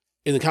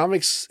in the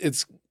comics,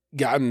 it's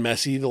gotten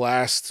messy the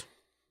last,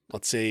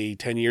 let's say,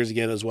 10 years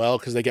again as well,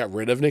 because they got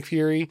rid of Nick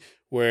Fury,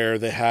 where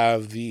they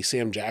have the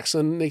Sam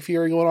Jackson Nick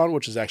Fury going on,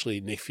 which is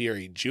actually Nick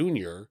Fury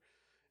Jr.,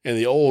 and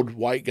the old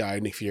white guy,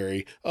 Nick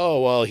Fury,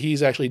 oh, well,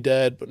 he's actually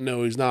dead, but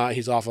no, he's not.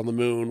 He's off on the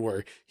moon,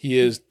 where he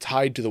is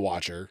tied to the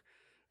Watcher.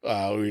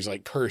 Where he's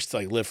like cursed to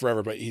like live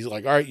forever, but he's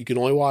like, all right, you can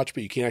only watch,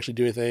 but you can't actually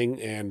do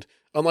anything. And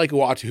unlike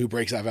Uatu, who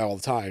breaks that vow all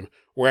the time,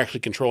 we're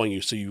actually controlling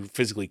you, so you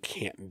physically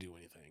can't do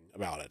anything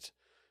about it.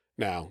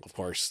 Now, of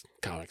course,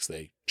 comics,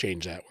 they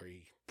change that where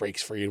he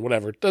breaks free and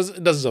whatever, does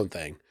his own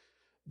thing.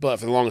 But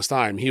for the longest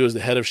time, he was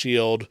the head of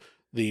S.H.I.E.L.D.,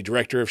 the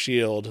director of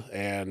S.H.I.E.L.D.,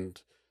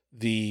 and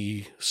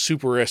the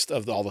superest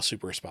of all the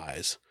super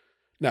spies.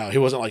 Now, he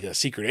wasn't like a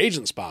secret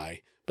agent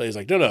spy, but he's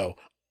like, no,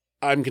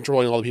 I'm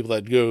controlling all the people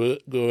that go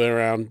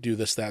around, do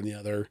this, that, and the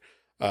other.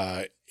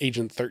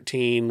 Agent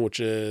 13, which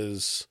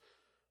is,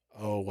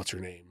 what's her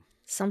name?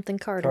 Something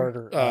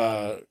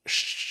Carter.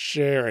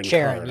 Sharon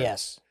Carter.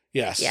 Yes.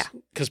 Yeah.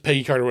 Because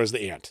Peggy Carter was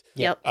the aunt.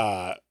 Yep.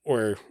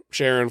 Where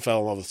Sharon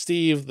fell in love with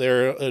Steve.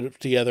 They're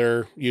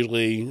together,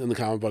 usually in the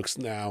comic books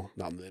now,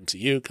 not in the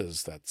MCU,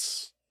 because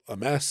that's a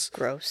mess.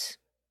 Gross.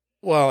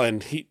 Well,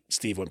 and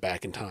Steve went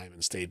back in time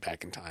and stayed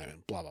back in time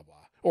and blah, blah, blah.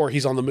 Or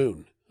he's on the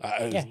moon.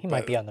 He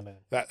might be on the moon.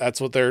 That's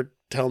what they're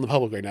telling the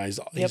public right now.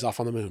 He's off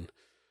on the moon.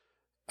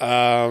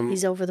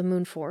 He's over the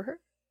moon for her?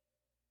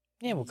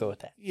 Yeah, we'll go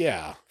with that.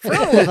 Yeah. For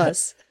all of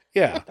us.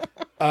 Yeah.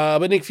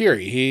 But Nick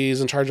Fury, he's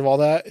in charge of all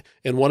that.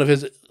 And one of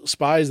his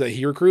spies that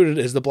he recruited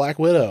is the Black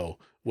Widow,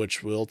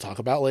 which we'll talk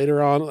about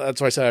later on.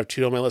 That's why I said I have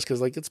 2 on my list,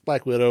 because it's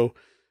Black Widow.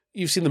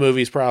 You've seen the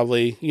movies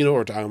probably. You know what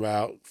we're talking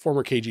about.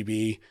 Former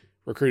KGB,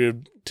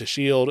 recruited to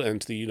S.H.I.E.L.D. and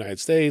to the United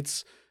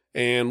States.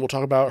 And we'll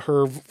talk about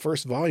her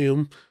first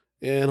volume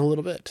in a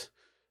little bit.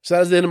 So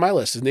that is the end of my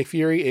list, is Nick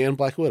Fury and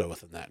Black Widow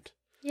within that.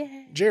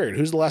 Yeah. Jared,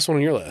 who's the last one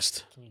on your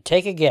list? Can you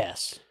take a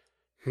guess?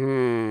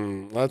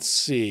 Let's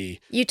see.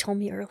 You told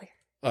me earlier.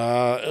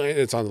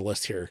 It's on the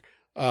list here.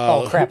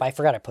 Oh crap! I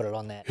forgot I put it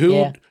on that.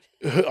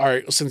 All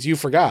right, since you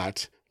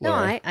forgot. No,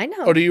 Laura, I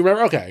know. Oh, do you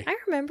remember? Okay. I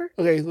remember.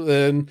 Okay,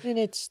 then. And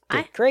it's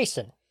Dick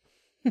Grayson.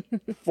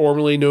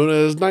 Formerly known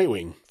as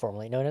Nightwing.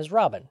 Formerly known as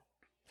Robin.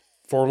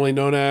 Formerly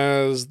known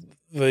as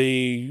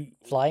the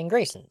Flying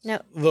Graysons. No.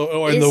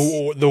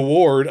 The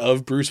ward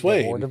of Bruce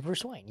Wayne. The ward of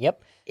Bruce Wayne,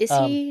 yep. Is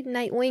he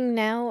Nightwing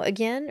now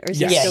again? Or is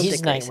he yeah, still he's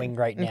Dick Grayson? Nightwing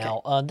right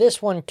now.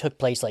 This one took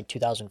place like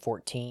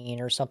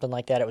 2014 or something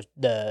like that. It was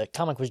the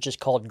comic was just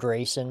called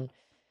Grayson.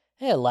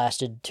 It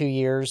lasted 2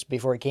 years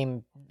before he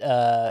came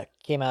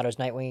out as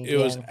Nightwing again.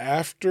 It was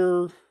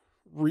after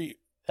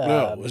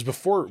no, it was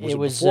before. It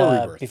was before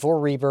Rebirth. Before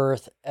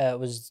Rebirth. It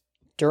was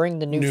during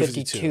the New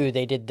 52.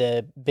 They did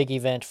the big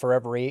event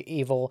Forever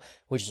Evil,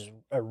 which is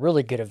a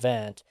really good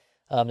event.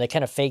 They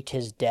kind of faked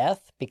his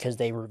death because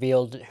they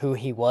revealed who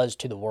he was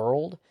to the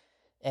world.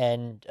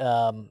 And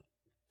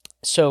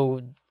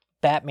so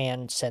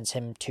Batman sends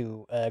him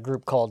to a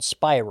group called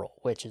Spiral,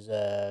 which is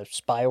a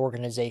spy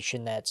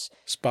organization that's...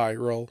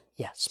 Spiral.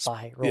 Yeah,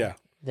 Spiral. Yeah.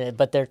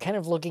 But they're kind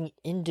of looking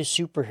into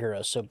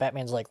superheroes. So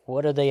Batman's like,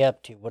 what are they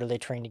up to? What are they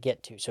trying to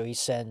get to? So he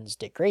sends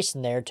Dick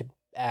Grayson there to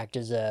act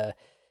as a,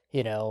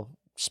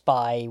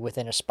 spy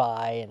within a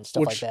spy and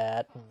stuff like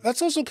that.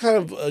 That's also kind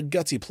of a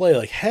gutsy play.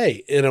 Like,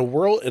 hey, in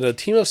a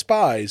team of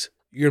spies,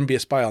 you're going to be a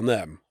spy on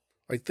them.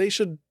 Like, they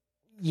should...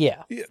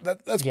 Yeah.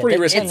 That's pretty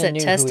risky. It's a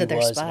test of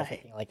their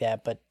spy. Like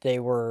that, but they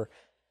were...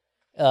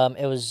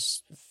 it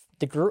was...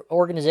 The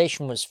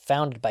organization was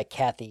founded by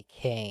Kathy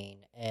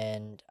Kane,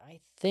 and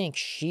I think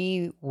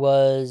she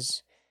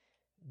was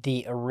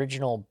the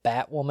original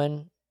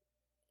Batwoman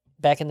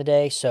back in the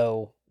day,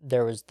 so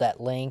there was that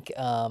link.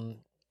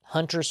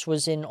 Huntress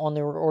was on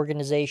their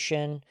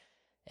organization,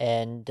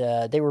 and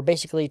they were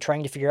basically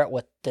trying to figure out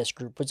what this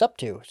group was up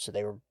to. So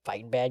they were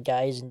fighting bad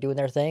guys and doing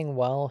their thing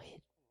while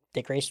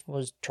Dick Grayson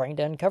was trying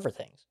to uncover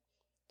things.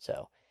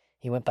 So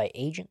he went by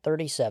Agent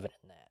 37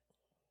 in that.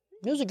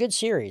 It was a good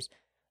series.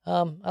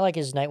 I like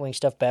his Nightwing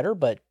stuff better,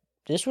 but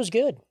this was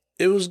good.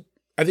 It was...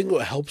 I think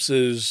what helps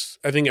is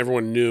I think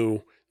everyone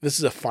knew this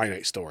is a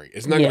finite story.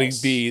 It's not going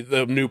to be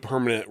the new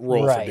permanent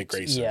role for Dick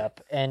Grayson.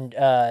 Yep. And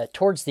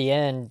towards the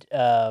end,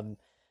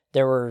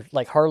 there were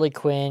like Harley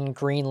Quinn,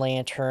 Green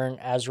Lantern,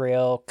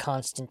 Azrael,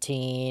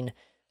 Constantine.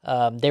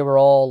 They were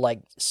all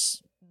like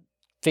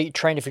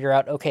trying to figure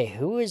out, okay,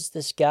 who is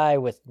this guy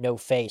with no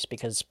face?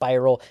 Because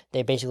Spiral,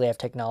 they basically have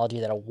technology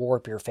that'll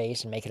warp your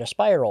face and make it a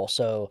spiral,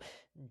 so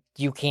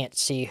you can't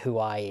see who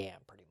I am.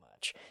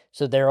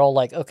 So they're all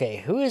like,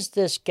 okay, who is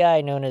this guy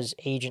known as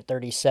Agent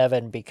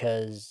 37?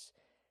 Because,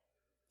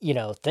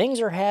 things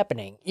are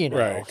happening,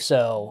 Right.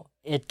 So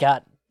it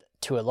got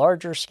to a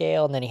larger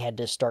scale, and then he had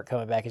to start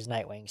coming back as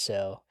Nightwing.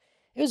 So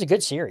it was a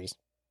good series.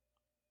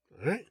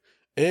 All right.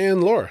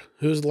 And Laura,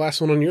 who's the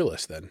last one on your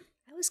list then?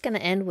 I was going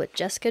to end with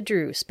Jessica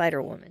Drew,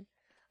 Spider-Woman.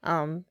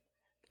 I'm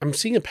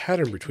seeing a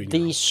pattern between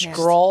the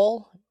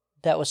Skrull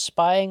that was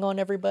spying on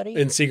everybody.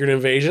 In Secret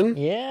Invasion?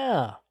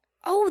 Yeah.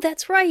 Oh,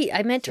 that's right.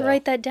 I meant to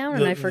write that down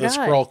and I forgot. The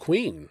Skrull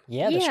Queen.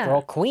 Yeah, the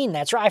Skrull Queen.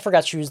 That's right. I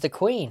forgot she was the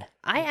queen.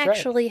 I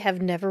actually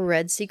have never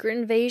read Secret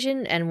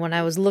Invasion, and when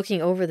I was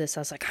looking over this,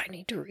 I was like, I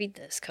need to read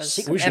this because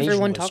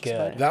everyone talks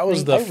about it. That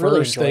was the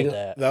first thing.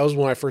 That was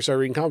when I first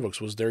started reading comic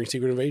books, was during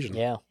Secret Invasion.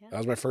 Yeah. That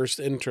was my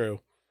first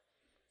intro.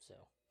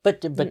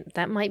 But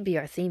that might be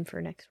our theme for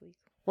next week.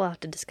 We'll have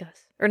to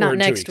discuss. Or not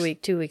next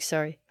week, 2 weeks,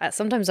 sorry.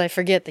 Sometimes I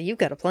forget that you've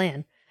got a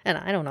plan, and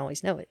I don't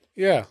always know it.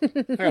 Yeah,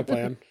 I got a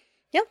plan.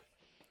 Yep.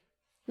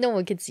 No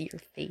one can see your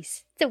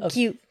face. So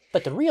cute.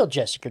 But the real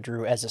Jessica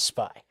Drew as a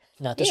spy,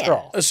 not the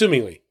Skrull.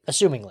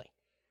 Assumingly.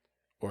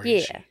 Or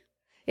is she?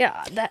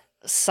 Yeah, that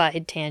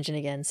side tangent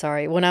again,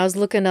 sorry. When I was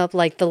looking up,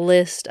 like, the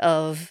list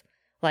of,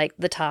 like,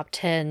 the top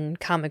 10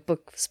 comic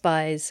book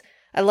spies,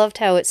 I loved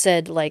how it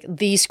said, like,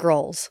 the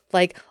Skrulls.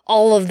 Like,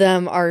 all of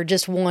them are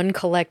just one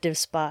collective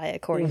spy,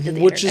 according to the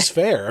internet. Which is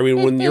fair. I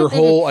mean, when your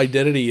whole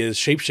identity is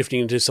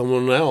shapeshifting into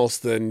someone else,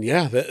 then,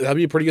 yeah, that'd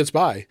be a pretty good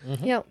spy.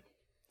 Mm-hmm. Yep.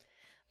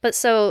 But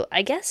so,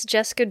 I guess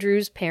Jessica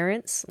Drew's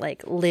parents,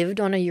 like, lived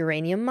on a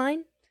uranium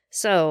mine.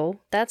 So,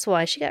 that's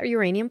why she got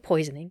uranium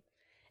poisoning.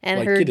 And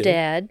like her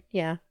dad,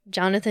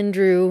 Jonathan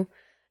Drew,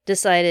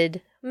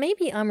 decided,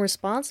 maybe I'm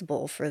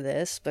responsible for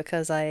this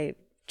because I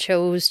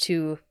chose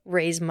to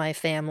raise my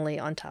family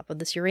on top of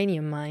this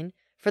uranium mine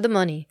for the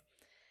money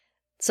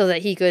so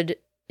that he could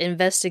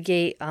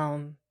investigate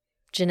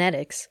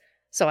genetics.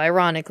 So,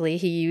 ironically,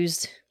 he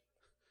used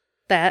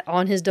that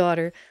on his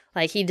daughter.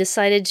 Like, he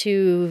decided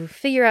to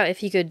figure out if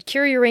he could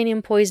cure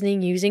uranium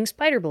poisoning using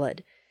spider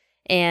blood.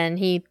 And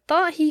he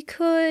thought he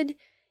could,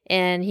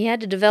 and he had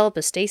to develop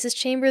a stasis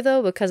chamber,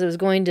 though, because it was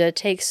going to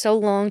take so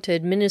long to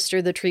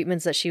administer the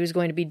treatments that she was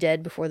going to be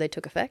dead before they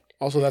took effect.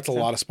 Also, that's a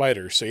lot of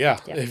spiders. So, yeah,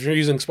 if you're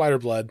using spider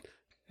blood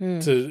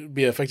to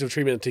be effective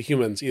treatment to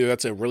humans, either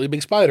that's a really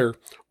big spider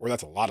or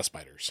that's a lot of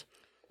spiders.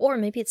 Or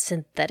maybe it's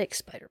synthetic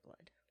spider blood.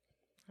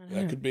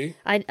 That could be.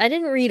 I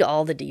didn't read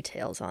all the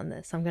details on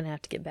this. I'm going to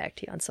have to get back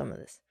to you on some of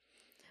this.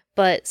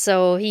 But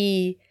so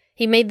he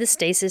he made the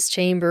stasis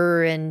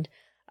chamber and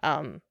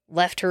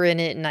left her in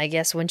it. And I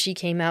guess when she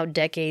came out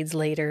decades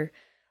later,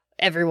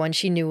 everyone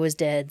she knew was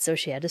dead, so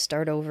she had to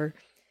start over.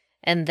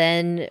 And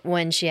then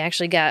when she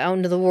actually got out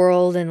into the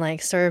world and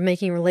like started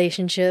making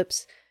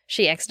relationships,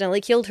 she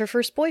accidentally killed her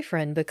first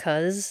boyfriend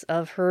because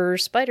of her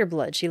spider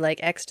blood. She like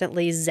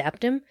accidentally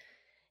zapped him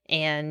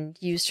and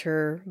used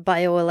her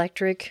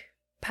bioelectric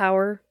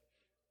power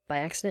by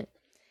accident.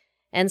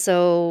 And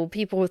so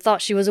people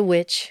thought she was a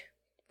witch,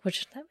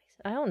 which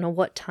I don't know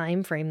what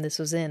time frame this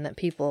was in that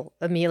people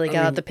immediately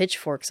got out the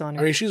pitchforks on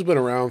her. I mean, she's been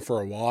around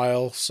for a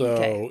while,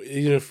 so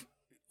even if,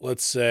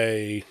 let's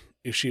say,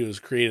 if she was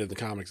created in the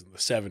comics in the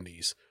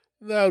 70s,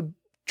 that would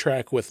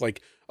track with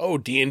like, oh,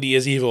 D&D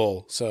is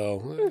evil.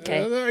 So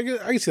I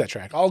can see that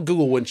track. I'll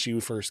Google when she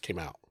first came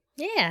out.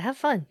 Yeah, have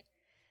fun.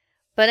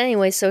 But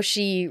anyway, so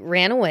she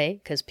ran away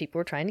because people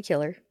were trying to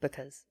kill her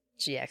because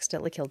she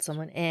accidentally killed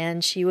someone.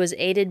 And she was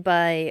aided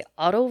by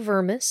Otto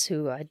Vermis,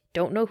 who I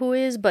don't know who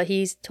is, but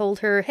he's told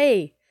her,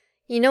 hey,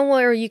 you know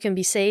where you can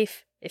be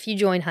safe? If you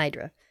join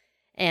Hydra.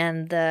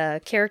 And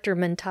the character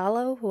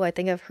Mentalo, who I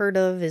think I've heard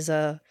of, is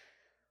a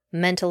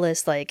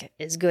mentalist, like,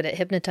 is good at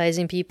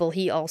hypnotizing people.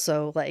 He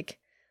also, like,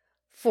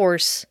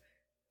 force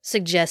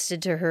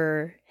suggested to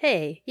her,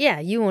 hey, yeah,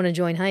 you want to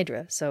join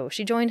Hydra. So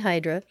she joined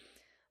Hydra.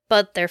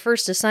 But their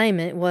first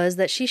assignment was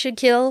that she should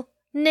kill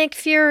Nick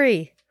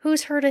Fury.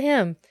 Who's heard of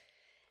him?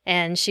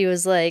 And she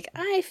was like,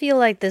 I feel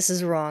like this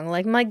is wrong.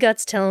 Like, my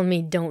gut's telling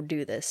me don't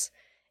do this.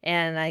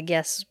 And I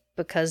guess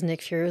because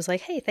Nick Fury was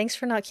like, hey, thanks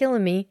for not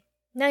killing me.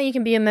 Now you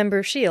can be a member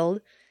of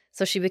S.H.I.E.L.D.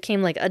 So she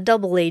became like a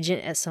double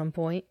agent at some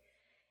point.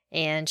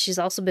 And she's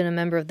also been a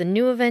member of the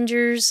New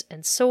Avengers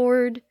and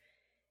S.W.O.R.D.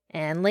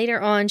 And later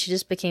on, she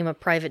just became a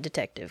private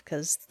detective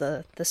because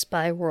the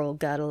spy world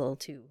got a little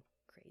too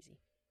crazy.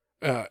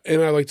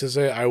 And I like to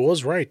say I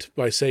was right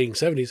by saying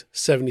 70s.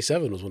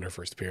 77 was when her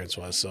first appearance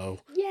was,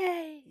 so...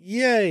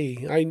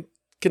 Yay! I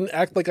can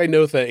act like I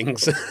know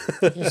things.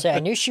 I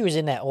knew she was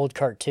in that old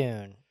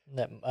cartoon.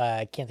 That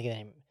I can't think of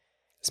the name.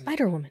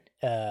 Spider-Woman.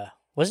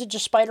 Was it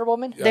just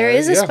Spider-Woman? There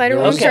is a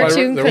Spider-Woman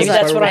cartoon because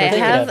that's what I I'm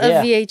have of,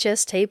 yeah. a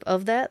VHS tape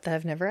of that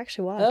I've never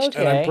actually watched.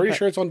 And I'm pretty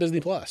sure it's on Disney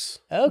Plus.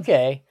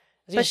 Okay.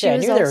 But I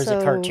knew there was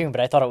a cartoon,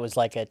 but I thought it was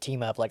like a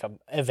team up, like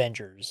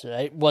Avengers.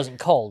 It wasn't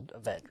called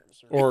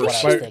Avengers. Or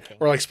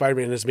like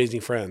Spider-Man and His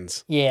Amazing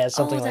Friends. Yeah,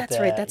 something like that.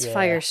 That's right. That's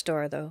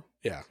Firestar, though.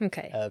 Yeah.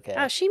 Okay.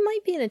 She might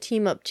be in a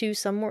team up too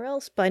somewhere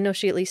else, but I know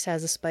she at least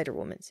has a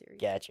Spider-Woman series.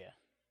 Gotcha.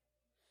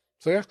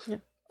 So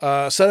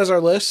so that is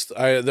our list.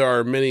 There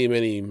are many,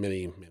 many,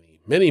 many, many,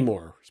 many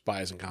more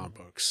spies in comic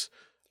books.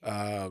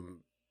 I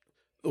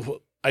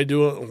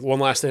do one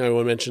last thing I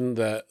want to mention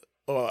that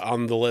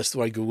on the list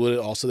when I Googled it.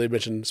 Also, they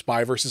mentioned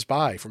Spy versus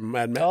Spy from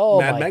Mad Magazine.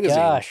 Oh my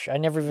gosh! I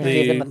never even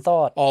gave them a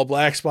thought. All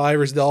black spy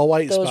versus the all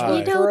white spy.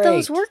 You know,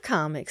 those were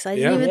comics. I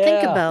didn't even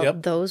think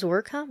about those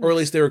were comics. Or at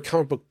least they were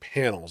comic book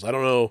panels. I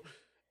don't know.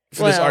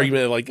 For this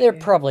argument, like they're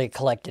probably a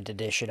collected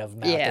edition of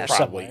them out there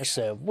somewhere.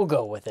 So we'll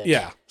go with it.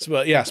 Yeah.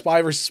 So,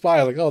 Spy versus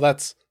Spy. Like, oh,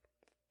 that's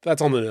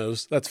on the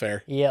nose. That's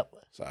fair. Yep.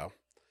 So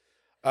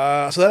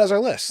that is our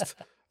list.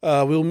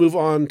 We'll move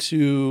on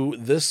to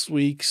this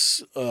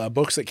week's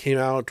books that came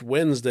out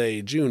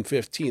Wednesday, June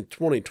 15th,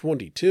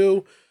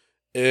 2022.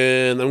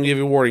 And I'm going to give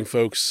you a warning,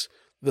 folks.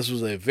 This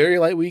was a very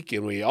light week,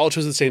 and we all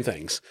chose the same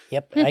things.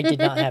 Yep, I did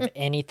not have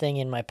anything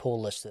in my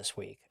pull list this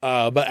week.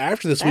 But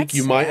after this week,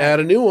 you might add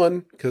a new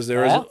one, because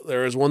there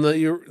is one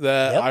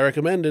that I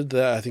recommended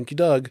that I think you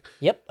dug.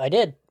 Yep, I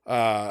did.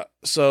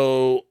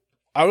 So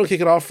I'm going to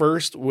kick it off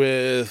first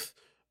with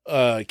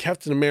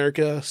Captain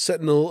America,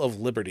 Sentinel of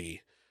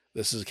Liberty.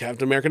 This is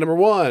Captain America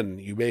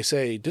 #1. You may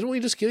say, didn't we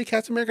just get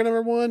Captain America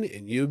 #1?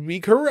 And you'd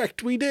be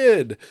correct, we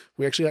did.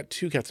 We actually got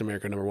 2 Captain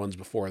America #1s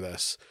before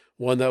this.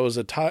 One that was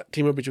a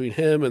team up between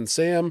him and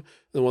Sam.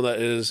 The one that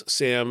is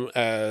Sam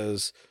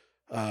as,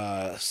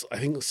 I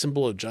think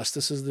Symbol of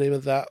Justice is the name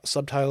of that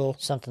subtitle.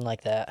 Something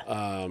like that.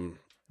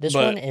 This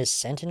one is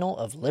Sentinel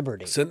of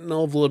Liberty.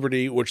 Sentinel of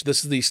Liberty, which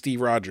this is the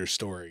Steve Rogers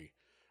story,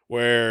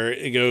 where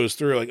it goes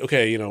through like,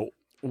 okay,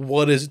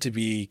 what is it to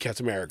be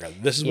Captain America?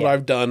 This is what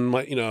I've done,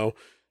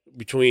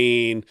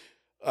 between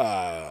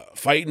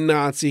fighting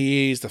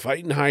Nazis, the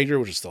fighting Hydra,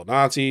 which is still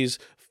Nazis,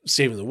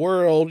 saving the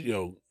world,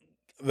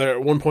 there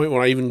at one point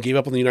when I even gave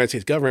up on the United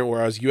States government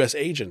where I was U.S.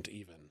 agent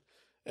even.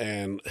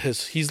 And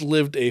he's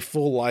lived a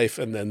full life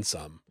and then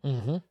some.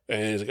 Mm-hmm.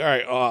 And he's like, all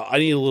right, I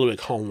need a little bit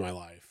of calm in my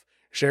life.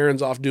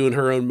 Sharon's off doing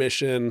her own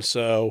mission,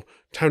 so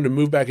time to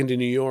move back into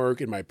New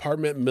York in my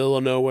apartment in the middle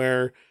of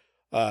nowhere,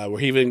 where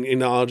he even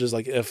acknowledges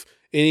like if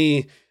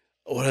any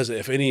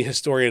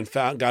historian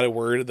got a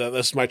word that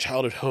this is my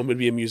childhood home, it'd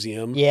be a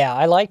museum. Yeah,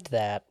 I liked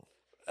that.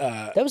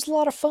 That was a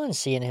lot of fun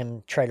seeing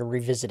him try to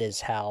revisit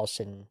his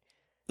house and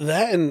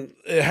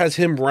it has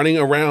him running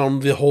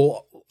around the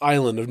whole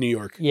island of New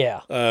York.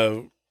 Yeah.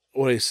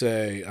 What do you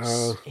say?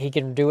 He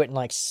can do it in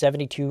like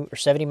 72 or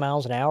 70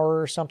 miles an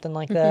hour or something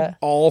like that.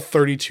 All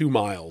 32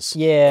 miles.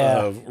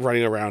 Yeah. Of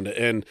running around it.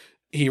 And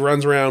he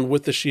runs around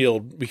with the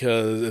shield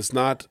because it's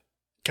not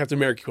Captain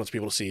America he wants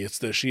people to see. It's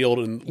the shield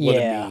and what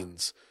it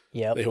means.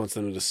 Yep. that he wants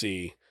them to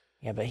see.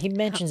 Yeah, but he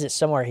mentions it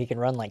somewhere he can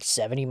run like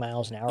 70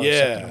 miles an hour or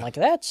something. I'm like,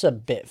 that's a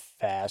bit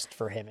fast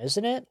for him,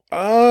 isn't it?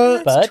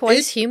 That's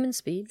twice human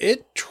speed.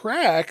 It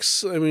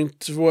tracks. I mean,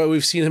 to what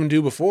we've seen him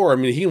do before. I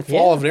mean, he can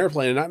fall off an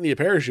airplane and not need a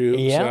parachute.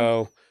 Yeah.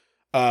 So,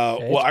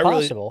 what I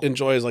really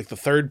enjoy is like the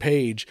third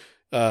page.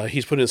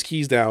 He's putting his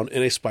keys down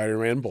in a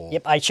Spider-Man bowl.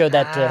 Yep, I showed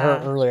that to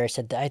her earlier. I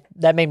said,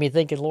 that made me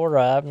think of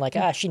Laura. I'm like,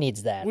 she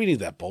needs that. We need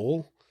that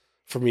bowl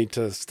for me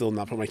to still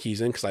not put my keys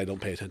in because I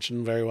don't pay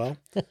attention very well.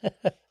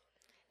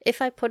 If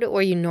I put it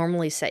where you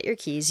normally set your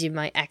keys, you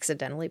might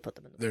accidentally put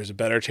them in the bowl. There's a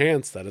better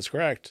chance. That is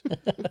correct.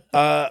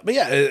 But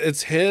yeah,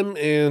 it's him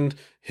and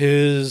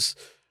his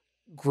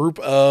group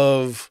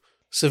of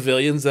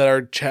civilians that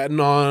are chatting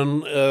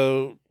on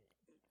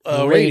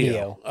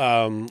radio.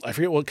 I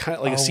forget what kind,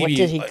 like a CB.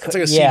 It's like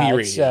a CB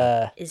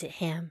radio. Is it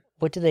ham?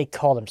 What do they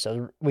call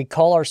themselves? We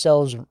call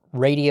ourselves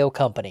Radio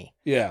Company.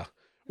 Yeah,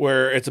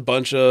 where it's a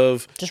bunch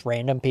of just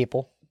random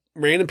people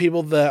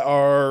that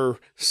are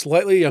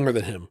slightly younger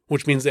than him,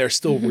 which means they're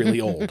still really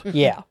old.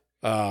 Yeah.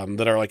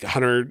 That are like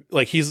 100,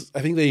 like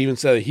I think they even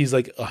said he's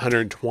like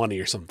 120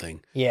 or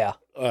something. Yeah.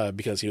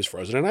 Because he was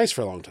frozen in ice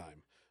for a long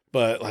time.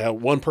 But like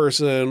one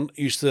person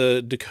used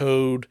to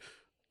decode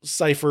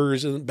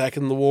ciphers back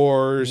in the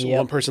wars. Yep.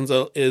 One person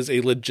is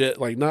a legit,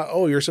 like, not,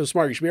 oh, you're so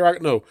smart, you should be a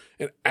rocket. No,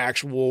 an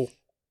actual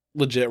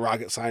legit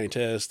rocket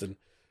scientist, and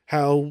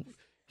how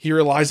he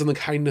relies on the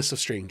kindness of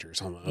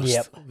strangers almost.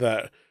 Yep.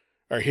 That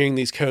are hearing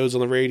these codes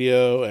on the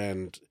radio,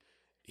 and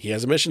he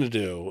has a mission to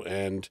do.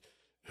 And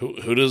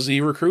who does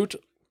he recruit?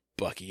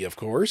 Bucky, of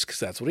course, because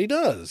that's what he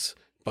does.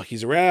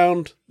 Bucky's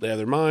around. They have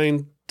their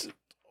mind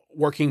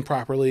working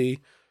properly.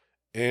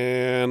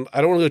 And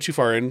I don't want to go too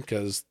far in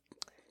because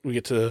we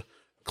get to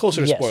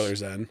closer to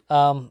spoilers then.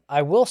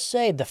 I will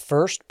say the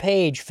first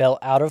page fell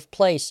out of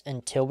place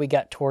until we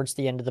got towards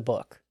the end of the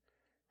book.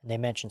 And they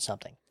mentioned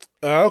something.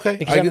 Okay.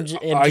 Because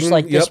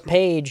this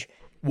page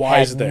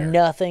had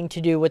nothing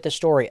to do with the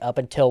story up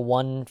until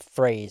one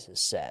phrase is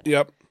said.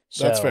 Yep.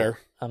 That's fair.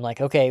 I'm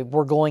like, okay,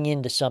 we're going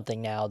into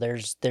something now.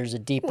 There's a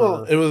deeper...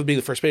 Well, it would be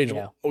the first page.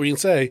 We can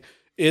say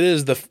it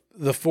is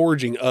the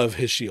forging of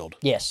his shield.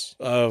 Yes.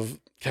 Of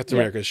Captain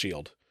America's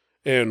shield.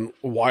 And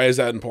why is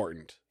that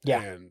important?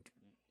 Yeah. And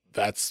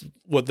that's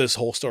what this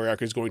whole story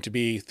arc is going to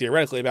be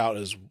theoretically about,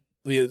 is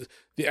the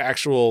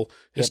actual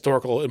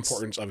historical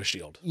importance of a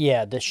shield.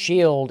 Yeah, the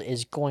shield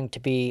is going to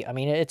be, I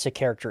mean, it's a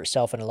character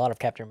itself in a lot of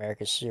Captain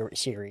America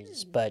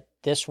series, but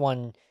this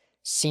one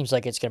seems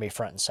like it's going to be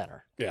front and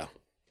center. Yeah.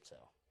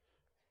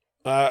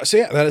 So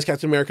yeah, that is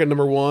Captain America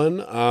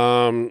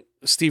 #1.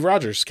 Steve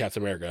Rogers'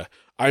 Captain America.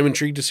 I'm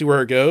intrigued to see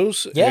where it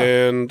goes. Yeah,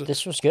 and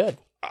this was good.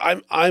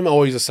 I'm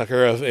always a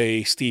sucker of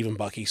a Steve and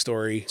Bucky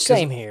story.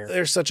 Same here.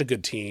 They're such a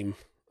good team.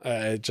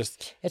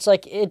 It's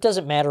like, it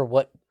doesn't matter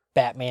what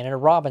Batman and a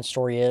Robin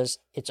story is.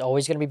 It's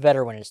always going to be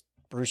better when it's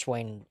Bruce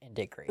Wayne and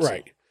Dick Grayson.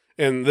 Right.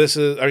 And this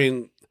is, I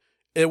mean,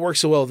 it works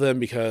so well with them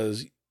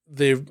because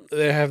they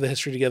have the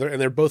history together, and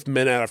they're both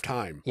men out of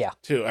time. Yeah.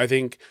 Too. I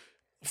think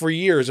for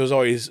years it was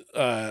always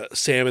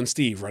Sam and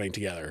Steve running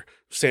together.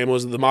 Sam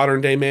was the modern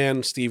day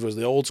man. Steve was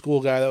the old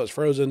school guy that was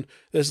frozen.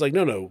 It's like,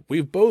 no,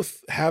 we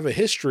both have a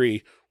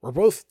history. We're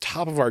both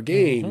top of our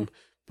game,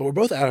 but we're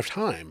both out of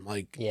time.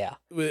 Like, yeah,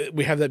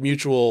 we have that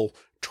mutual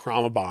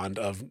trauma bond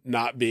of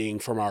not being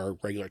from our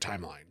regular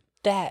timeline.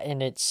 That,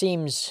 and it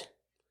seems,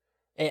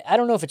 I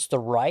don't know if it's the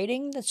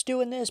writing that's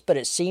doing this, but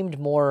it seemed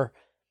more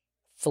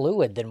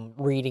fluid than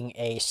reading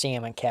a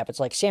Sam and Cap. It's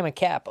like Sam and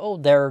Cap,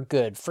 they're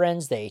good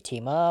friends. They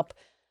team up,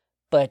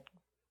 but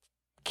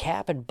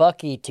Cap and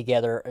Bucky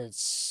together,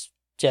 it's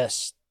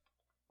just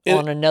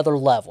on another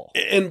level.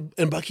 And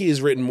Bucky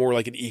is written more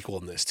like an equal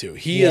in this too.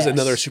 He is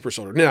another super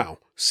soldier. Now,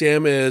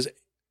 Sam is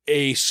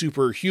a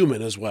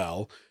superhuman as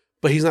well,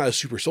 but he's not a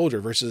super soldier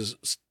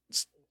versus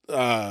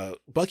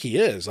Bucky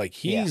is. Like,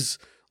 he's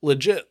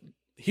legit.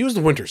 He was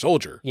the Winter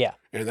Soldier. Yeah.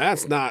 And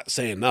that's not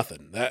saying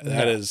nothing.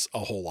 That is a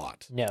whole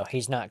lot. No,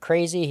 he's not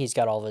crazy. He's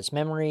got all of his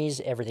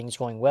memories. Everything's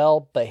going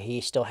well, but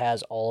he still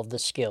has all of the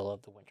skill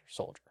of the Winter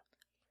Soldier.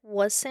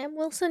 Was Sam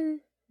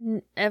Wilson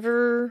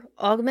ever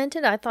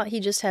augmented? I thought he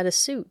just had a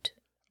suit.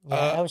 Yeah,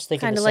 I was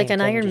thinking kind of like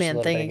an Iron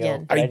Man thing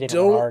again. I didn't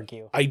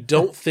argue. I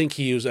don't think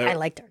he was ever. I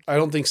liked her. I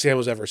don't think Sam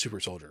was ever a super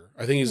soldier.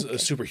 I think he's a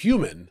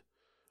superhuman.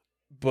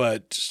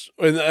 But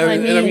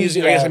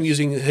I'm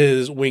using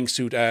his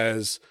wingsuit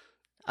as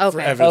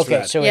for evidence for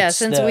that. So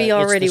since we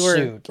already were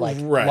suit,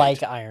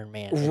 like Iron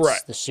Man,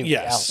 it's the suit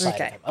outside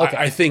of him. Okay,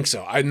 I think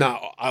so.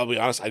 I'll be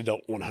honest, I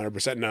don't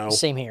 100% know.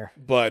 Same here.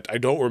 But I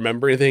don't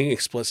remember anything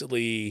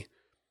explicitly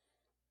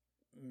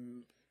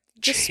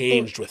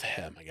changed with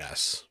him, I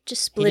guess.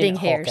 Just splitting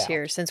hairs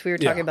here, since we were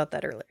talking about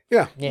that earlier.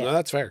 Yeah. No,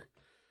 that's fair.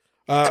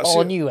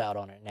 Calling you out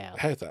on it now.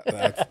 Hey,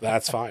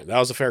 that's fine. That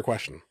was a fair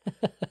question.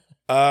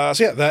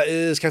 That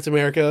is Captain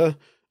America,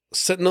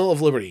 Sentinel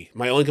of Liberty.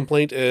 My only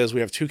complaint is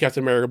we have 2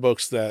 Captain America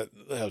books that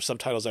have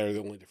subtitles that are the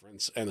only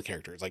difference, and the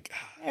characters. Like,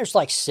 there's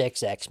like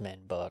 6 X-Men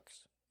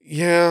books.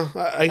 Yeah,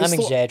 I'm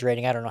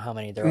exaggerating. I don't know how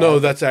many there are. No,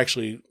 that's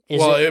actually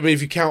I mean,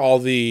 if you count all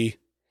the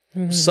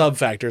sub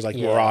factors like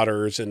Yeah.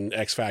 Marauders and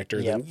X Factor,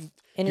 Yep. then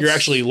And you're it's-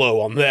 actually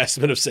low on the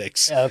estimate of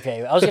 6.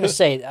 Okay, I was going to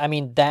say, I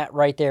mean, that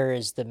right there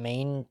is the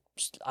main,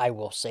 I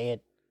will say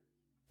it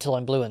till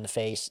I'm blue in the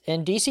face.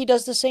 And DC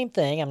does the same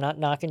thing. I'm not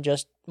knocking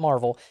just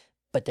Marvel,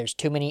 but there's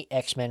too many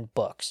X-Men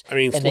books. I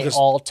mean, and they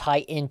all tie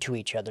into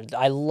each other.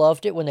 I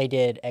loved it when they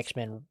did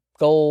X-Men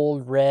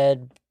Gold,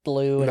 Red,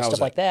 Blue, and That was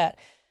stuff like that.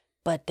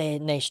 But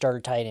then they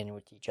started tying in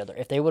with each other.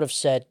 If they would have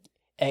said,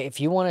 hey,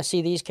 if you want to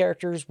see these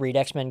characters, read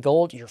X-Men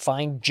Gold, you're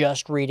fine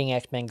just reading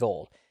X-Men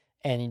Gold.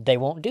 And they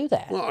won't do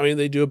that. Well, I mean,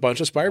 they do a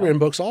bunch of Spider-Man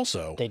books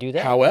also. They do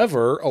that.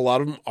 However, a lot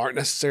of them aren't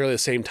necessarily the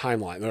same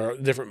timeline. There are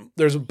different.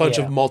 There's a bunch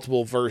Yeah. of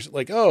multiple verses.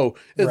 Like, oh,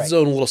 it's Right. its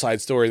own little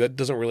side story that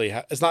doesn't really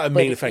have. It's not a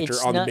main factor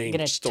on the main It's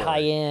not story. going to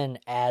tie in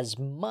as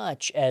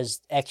much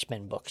as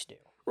X-Men books do.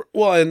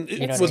 Well, and know what I with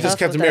mean? this Tough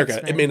Captain with America,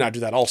 X-Men. it may not do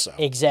that also.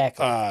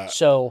 Exactly. Uh,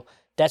 So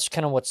that's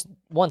kind of what's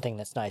one thing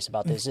that's nice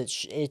about this.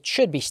 It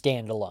should be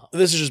standalone.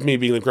 This is just me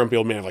being the grumpy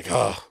old man. Like,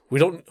 oh,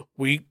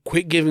 we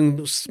quit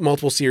giving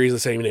multiple series the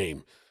same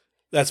name.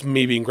 That's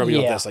me being grumpy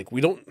about Yeah. this. Like,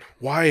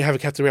 why have a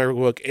Captain America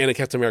book and a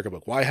Captain America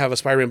book? Why have a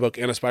Spider-Man book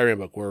and a Spider-Man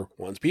book where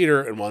one's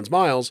Peter and one's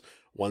Miles,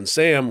 one's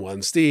Sam,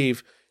 one's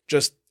Steve?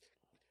 Just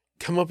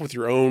come up with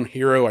your own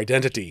hero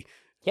identity.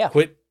 Yeah.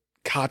 Quit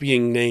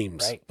copying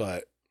names. Right.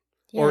 But,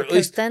 Yeah, or at because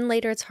least, then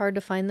later it's hard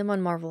to find them on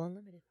Marvel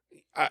Unlimited.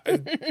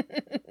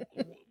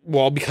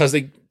 well, because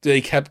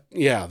they kept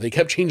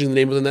changing the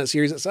name within that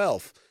series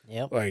itself.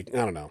 Yep. Like, I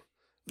don't know.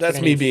 That's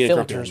Gonna me need being a grumpy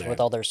old filters man. with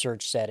all their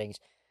search settings.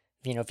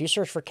 If you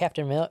search for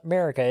Captain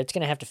America, it's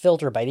going to have to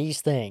filter by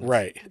these things.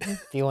 Right.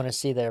 If you want to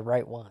see the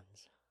right ones.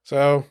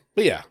 So,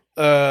 but yeah,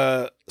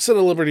 Son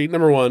of Liberty,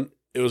 number 1,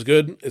 it was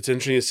good. It's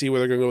interesting to see where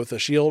they're going to go with the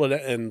Shield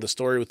and the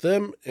story with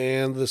them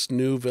and this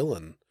new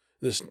villain.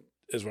 This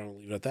is where I'm going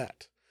to leave it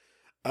at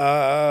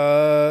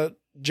that.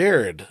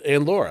 Jared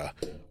and Laura,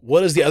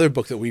 what is the other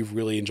book that we've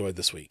really enjoyed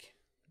this week?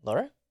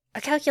 Laura?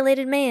 A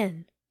Calculated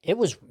Man. It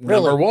was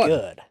really Number 1.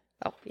 good.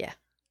 Oh, yeah.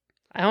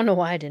 I don't know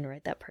why I didn't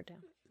write that part down.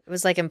 It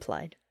was like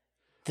implied.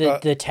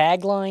 The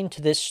tagline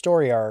to this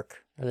story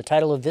arc, or the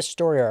title of this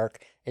story arc,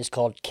 is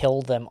called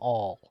Kill Them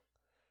All.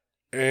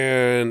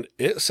 And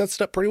it sets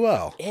it up pretty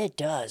well. It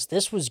does.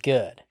 This was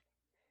good.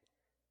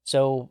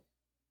 So,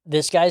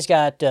 this guy's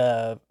got, is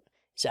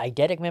it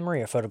eidetic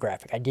memory or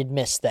photographic? I did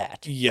miss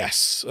that.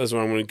 Yes, that's what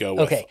I'm going to go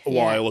with Okay. while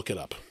Yeah. I look it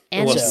up.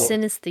 And Unless-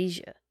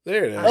 synesthesia.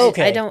 There it is.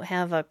 Okay. I don't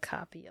have a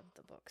copy of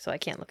the book, so I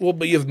can't look Well, at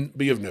but you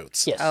have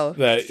notes. Yes. Oh,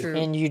 That- true.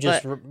 And you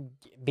just But-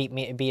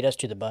 beat us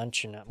to the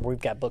bunch, and we've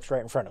got books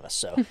right in front of us.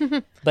 So,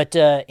 but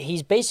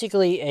he's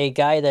basically a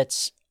guy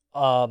that's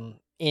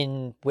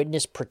in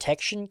witness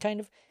protection, kind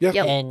of, Yeah.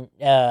 Yep. and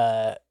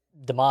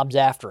the mob's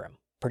after him,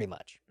 pretty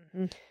much.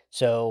 Mhm.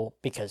 So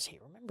because he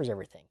remembers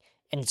everything,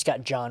 and it's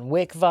got John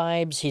Wick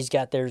vibes.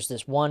 There's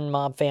this one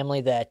mob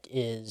family that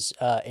is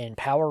in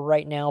power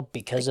right now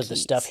because The of the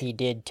Keys. stuff he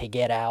did to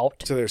get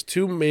out. So there's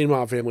 2 main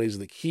mob families,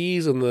 the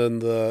Keys and then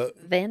the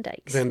Van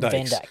Dykes. Van Dykes.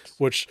 Van Dykes.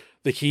 Which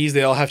the Keys,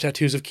 they all have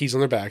tattoos of keys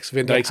on their backs.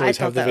 Van Yeah, Dykes I always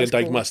thought have the that Van was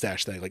Dyke cool.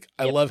 mustache thing. Like,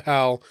 I Yep. love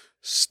how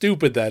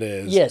stupid that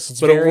is. Yes, it's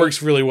but very- it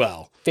works really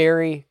well.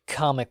 Very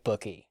comic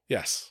booky.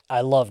 Yes.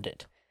 I loved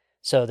it.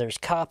 So there's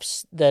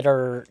cops that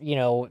are,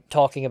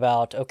 talking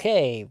about,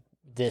 okay,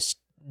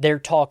 they're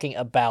talking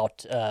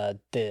about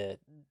the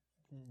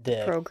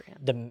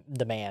program.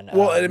 the man.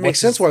 Well, and it makes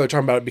sense why they're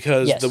talking about it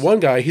because Yes. the one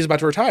guy, he's about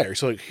to retire.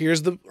 So like,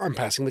 I'm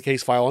passing the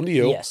case file on to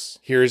you. Yes.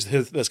 Here's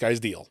this guy's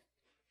deal.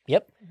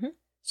 Yep. Mhm.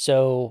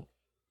 So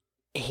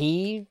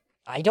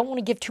I don't want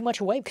to give too much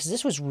away because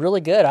this was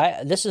really good.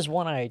 This is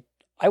one I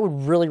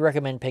would really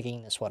recommend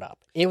picking this one up.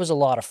 It was a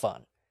lot of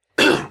fun.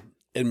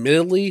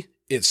 Admittedly,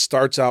 it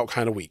starts out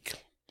kind of weak.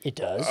 It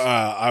does.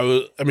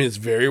 It's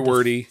very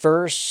wordy.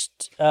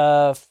 First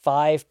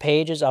 5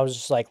 pages, I was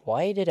just like,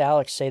 why did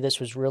Alex say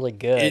this was really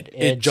good?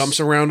 It jumps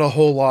around a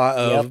whole lot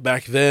of Yep.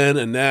 back then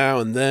and now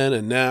and then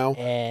and now.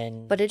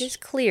 And But it is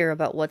clear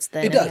about what's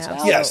then It and does.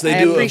 now. Yes, so they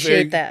I do a appreciate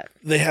very- that.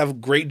 They have a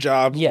great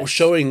job Yes.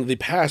 showing the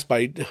past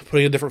by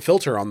putting a different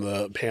filter on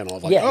the panel.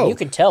 Of like, yeah, oh, you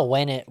can tell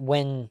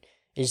when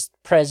is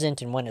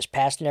present and when is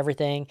past and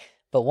everything.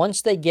 But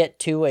once they get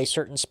to a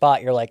certain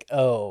spot, you're like,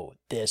 oh,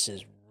 this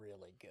is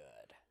really good.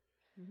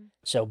 Mhm.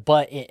 So,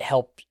 but it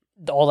helped.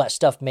 All that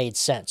stuff made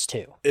sense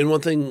too. and one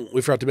thing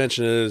we forgot to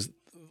mention is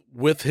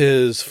with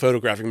his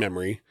photographic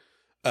memory,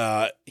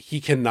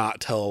 he cannot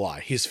tell a lie.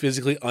 He's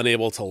physically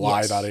unable to lie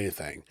Yes. about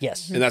anything.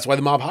 Yes. And that's why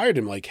the mob hired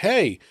him. Like,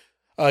 hey,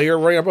 you're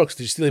writing our books.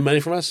 Did you steal any money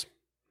from us?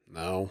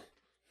 No.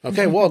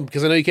 Okay, well,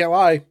 because I know you can't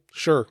lie.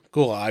 Sure,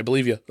 cool. I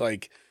believe you.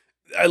 Like,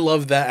 I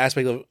love that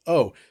aspect of,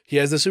 oh, he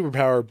has the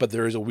superpower, but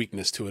there is a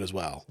weakness to it as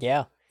well.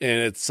 Yeah. And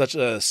it's such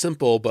a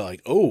simple, but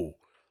like, oh,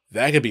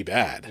 that could be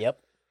bad. Yep.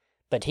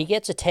 But he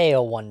gets a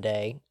tail one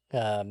day,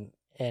 and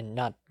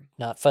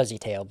not fuzzy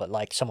tail, but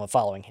like someone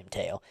following him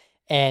tail,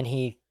 and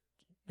he,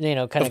 kind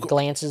of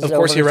glances. Of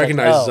course, over he and it's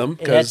recognizes like, them,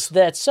 oh, 'cause-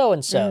 that's so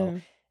and so.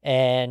 Mhm.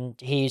 And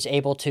he's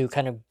able to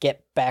kind of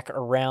get back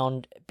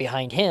around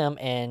behind him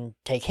and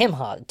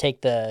take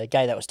the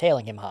guy that was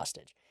tailing him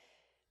hostage.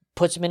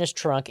 Puts him in his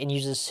trunk and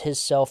uses his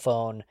cell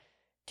phone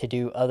to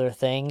do other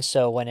things.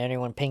 So when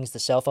anyone pings the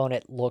cell phone,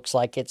 it looks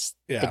like it's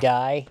the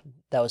guy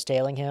that was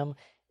tailing him.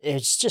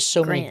 It's just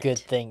so many good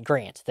things.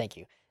 Grant, thank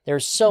you.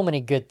 There's so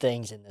many good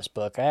things in this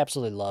book. I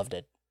absolutely loved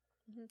it.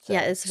 So,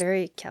 yeah, it's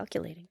very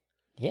calculating.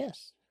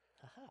 Yes.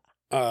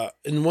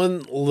 And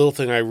one little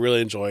thing I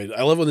really enjoyed,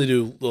 I love when they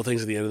do little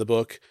things at the end of the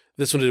book.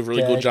 This one did a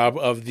really good job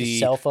of the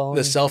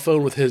cell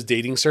phone with his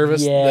dating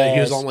service. Yes. That he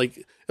was on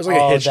it was like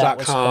a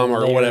Hitch.com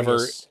or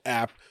whatever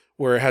app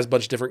where it has a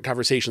bunch of different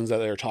conversations that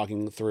they're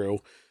talking through.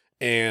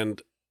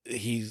 And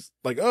he's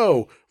like,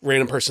 oh,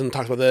 random person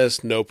talks about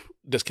this. Nope.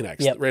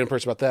 Disconnects. Yep. Random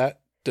person about that.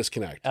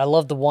 Disconnect. I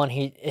love the one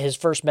his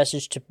first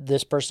message to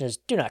this person is,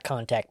 do not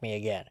contact me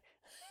again.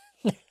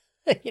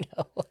 You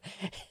know,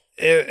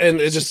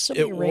 and it just so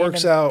it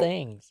works out.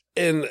 Things.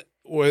 And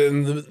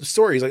when the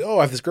story is like, oh,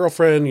 I have this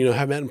girlfriend,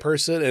 have met in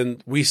person,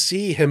 and we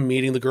see him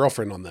meeting the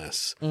girlfriend on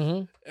this,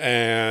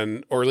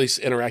 and or at least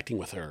interacting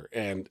with her,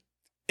 and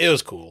it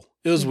was cool.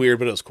 It was weird,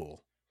 but it was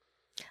cool.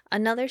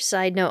 Another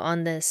side note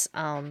on this,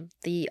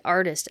 the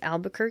artist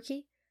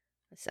Albuquerque,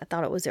 I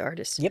thought it was the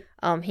artist.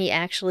 Yep. He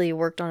actually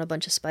worked on a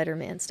bunch of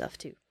Spider-Man stuff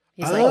too.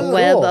 He's like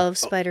Web of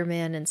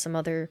Spider-Man and some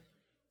other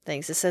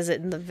things. It says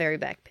it in the very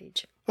back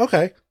page.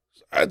 Okay.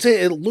 I'd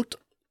say it looked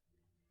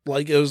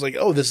like it was like,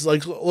 oh, this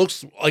is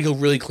looks like a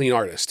really clean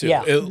artist too.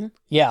 Yeah.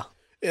 Yeah.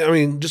 I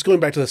mean, just going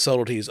back to the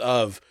subtleties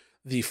of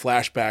the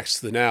flashbacks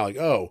to the now, like,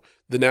 oh,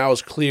 the now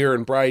is clear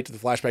and bright. The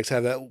flashbacks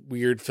have that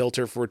weird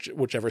filter for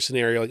whichever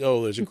scenario, like,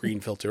 oh, there's a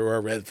green filter or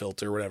a red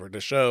filter or whatever to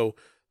show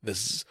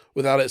this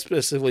without it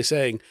specifically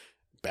saying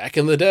back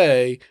in the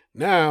day,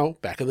 now,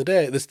 back in the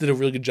day. This did a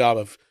really good job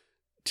of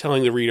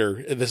telling the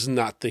reader this is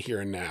not the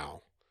here and now.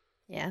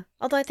 Yeah.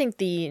 Although I think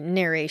the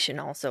narration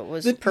also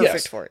was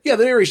perfect for it. Yeah,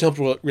 the narration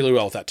helped really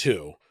well with that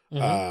too.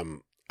 Mm-hmm.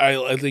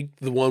 I think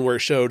the one where it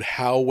showed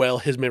how well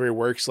his memory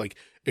works, like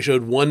it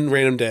showed one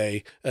random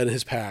day in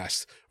his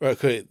past.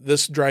 Okay,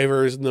 this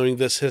driver is knowing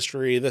this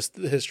history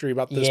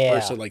about this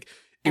person. Like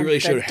it really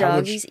showed how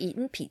much he's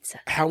eating pizza.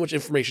 How much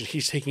information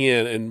he's taking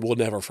in and will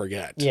never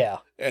forget. Yeah.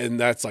 And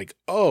that's like,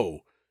 oh,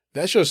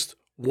 that's just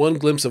one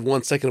glimpse of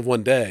 1 second of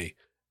one day.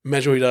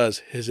 Imagine what he does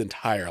his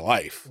entire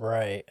life.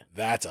 Right.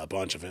 That's a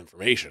bunch of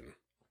information.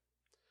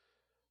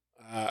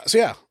 So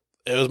yeah,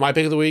 it was my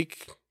pick of the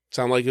week.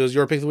 Sound like it was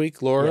your pick of the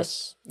week, Laura?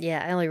 Yes.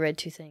 Yeah, I only read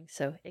 2 things,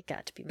 so it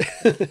got to be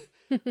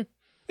me.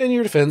 In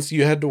your defense,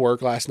 you had to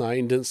work last night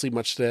and didn't sleep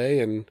much today,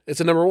 and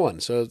it's a number 1,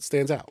 so it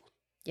stands out.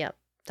 Yep,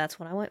 that's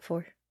what I went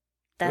for.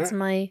 That's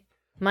my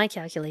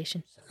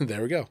calculation.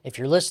 There we go. If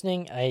you're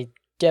listening, I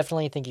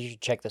definitely think you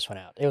should check this one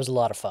out. It was a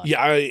lot of fun.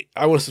 Yeah,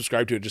 I want to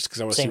subscribe to it just because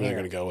I want to see where they're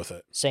going to go with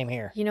it. Same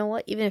here. You know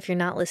what? Even if you're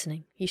not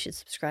listening, you should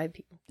subscribe,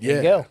 people.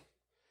 Yeah. There you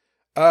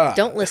go.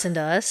 Don't listen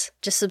to us.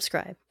 Just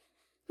subscribe.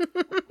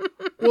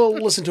 Well,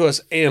 listen to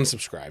us and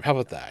subscribe. How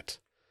about that?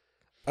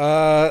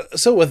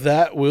 So with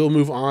that, we'll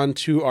move on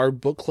to our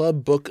book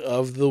club book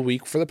of the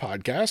week for the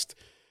podcast.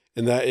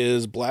 And that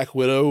is Black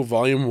Widow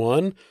Volume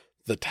 1,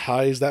 The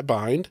Ties That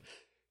Bind.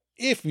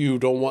 If you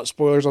don't want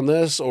spoilers on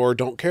this or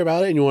don't care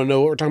about it and you want to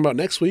know what we're talking about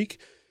next week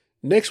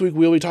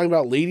we'll be talking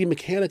about Lady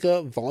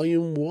Mechanika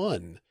Volume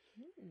 1.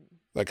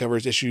 That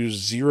covers issues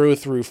 0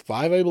 through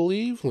 5, I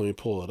believe. Let me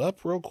pull it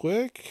up real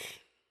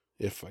quick.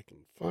 If I can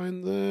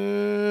find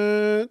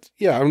that.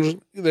 Yeah,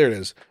 there it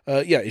is.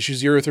 Issues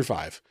 0 through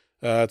 5.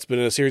 It's been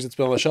a series that's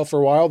been on the shelf for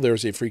a while. There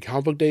was a free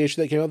comic book day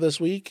issue that came out this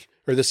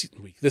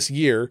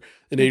year.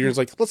 And Adrian's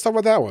like, let's talk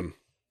about that one.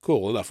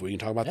 Cool, enough. We can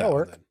talk about that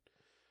one then.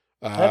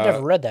 I've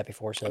never read that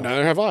before, so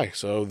neither have I.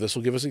 So this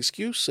will give us an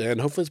excuse,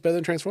 and hopefully it's better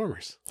than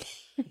Transformers.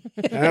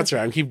 That's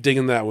right. I keep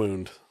digging that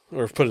wound,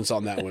 or putting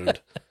salt in that wound.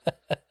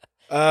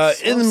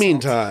 In the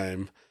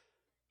meantime,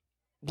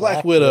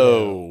 Black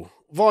Widow,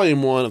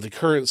 Volume 1 of the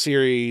current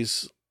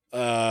series.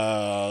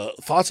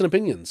 Thoughts and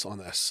opinions on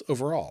this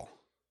overall?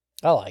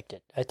 I liked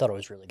it. I thought it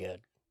was really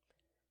good.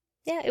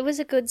 Yeah, it was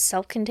a good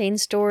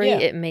self-contained story. Yeah.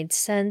 It made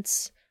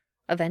sense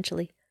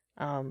eventually.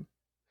 It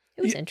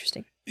was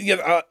interesting.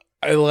 Yeah,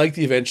 I liked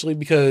the eventually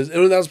because that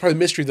was probably the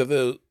mystery that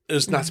it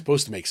was not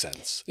supposed to make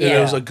sense. Yeah.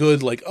 It was a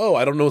good, like, oh,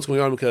 I don't know what's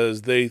going on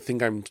because they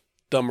think I'm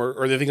dumber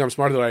or they think I'm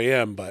smarter than I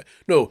am. But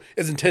no,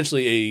 it's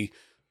intentionally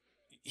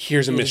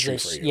here's a mystery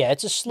for you. Yeah,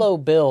 it's a slow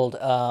build.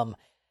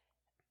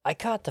 I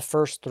caught the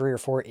first 3 or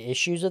 4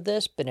 issues of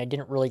this, but I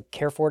didn't really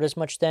care for it as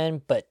much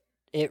then. But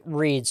it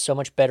reads so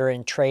much better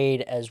in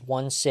trade as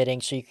one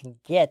sitting, so you can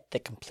get the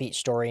complete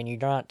story and you're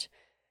not,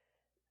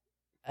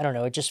 I don't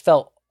know, it just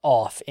felt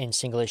off in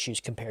single issues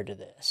compared to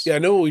this. Yeah, I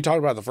know what we talked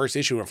about the first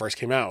issue when it first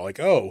came out. Like,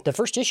 oh. The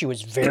first issue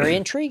was very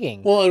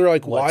intriguing. Well, and we're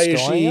like, why is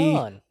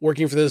she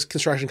working for this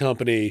construction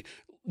company?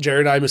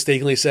 Jared and I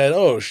mistakenly said,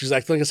 oh, she's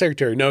acting like a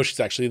secretary. No, she's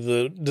actually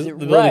the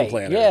building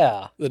planner.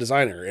 Yeah. The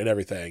designer and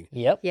everything.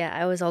 Yep. Yeah,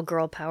 I was all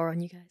girl power on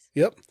you guys.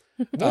 Yep.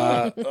 We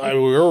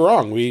were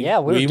wrong. We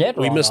were dead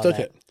wrong. We mistook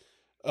it.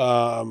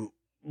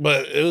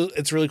 But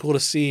it's really cool to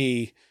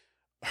see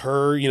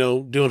her,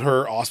 doing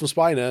her awesome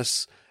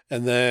spyness.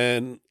 And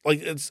then,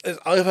 like,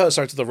 I love how it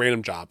starts with a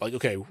random job. Like,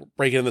 okay,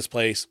 break into this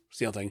place,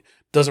 steal thing.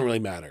 Doesn't really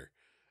matter.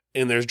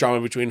 and there's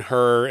drama between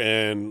her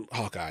and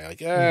Hawkeye. Like,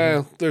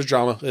 there's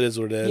drama. It is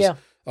what it is. Yeah.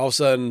 All of a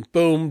sudden,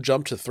 boom,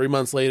 jump to 3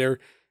 months later.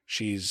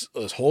 She's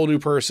this whole new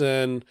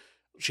person.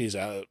 She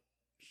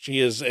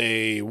is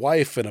a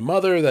wife and a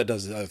mother that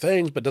does other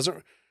things, but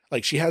doesn't,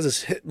 like, she has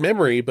this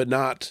memory, but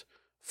not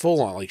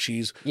full on. Like,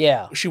 she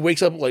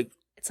wakes up like,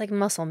 it's like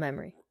muscle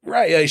memory.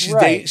 Right. Yeah.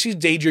 She's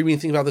daydreaming,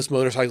 thinking about this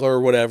motorcycle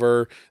or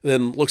whatever.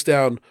 Then looks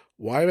down.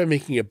 Why am I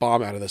making a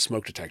bomb out of the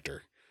smoke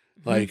detector?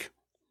 Like,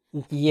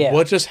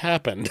 what just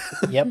happened?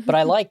 Yep. But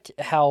I liked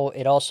how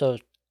it also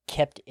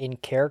kept in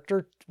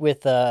character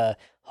with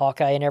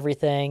Hawkeye and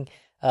everything.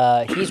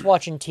 He's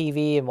watching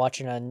TV and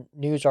watching a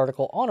news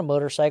article on a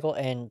motorcycle,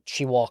 and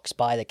she walks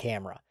by the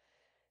camera.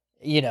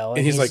 You know,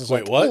 and he's like,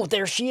 "Wait, what? Oh,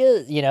 there she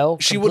is!" You know,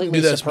 she wouldn't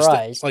do that.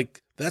 Surprised.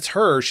 Like, that's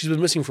her. She's been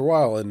missing for a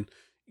while, and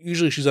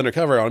usually she's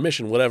undercover on a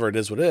mission. Whatever it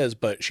is, what it is.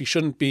 But she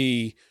shouldn't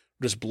be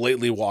just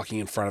blatantly walking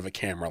in front of a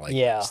camera like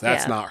this.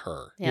 That's not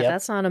her. Yeah,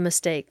 that's not a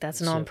mistake.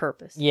 That's on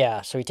purpose.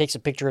 Yeah. So he takes a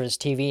picture of his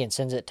TV and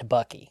sends it to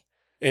Bucky.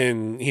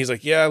 And he's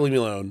like, "Yeah, leave me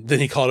alone." Then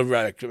he called him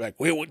back.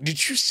 Wait, what,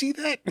 did you see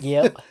that?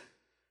 Yep.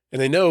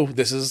 And they know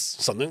this is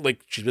something,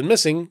 like, she's been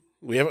missing.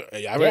 You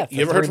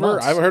ever heard from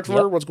her? I haven't heard from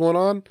her. What's going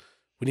on?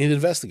 We need to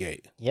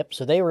investigate. Yep.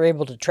 So they were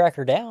able to track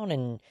her down,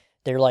 and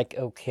they're like,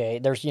 okay,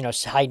 there's,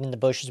 hiding in the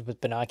bushes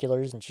with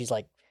binoculars. And she's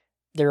like,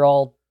 they're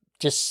all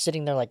just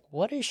sitting there like,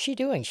 what is she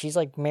doing? She's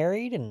like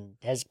married and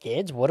has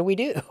kids. What do we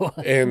do?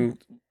 And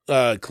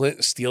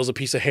Clint steals a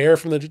piece of hair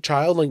from the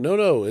child. Like,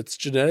 no, it's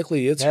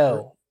genetically, it's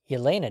her.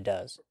 Yelena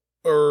does.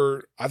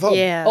 Or I thought,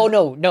 Oh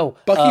no,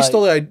 Bucky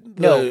stole it.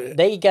 No,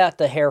 they got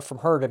the hair from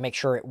her to make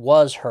sure it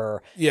was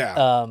her.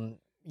 Yeah.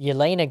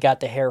 Yelena got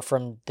the hair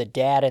from the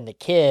dad and the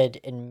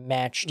kid and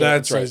matched it.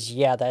 That's right. Says,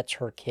 yeah, that's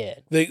her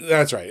kid.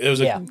 That's right. It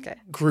was a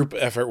group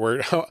effort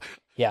where.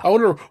 Yeah. I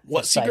wonder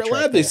what secret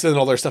lab they send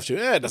all their stuff to.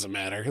 It doesn't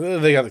matter.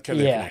 They got the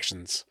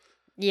connections.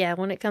 Yeah,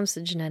 when it comes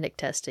to genetic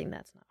testing,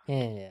 that's not.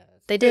 Yeah.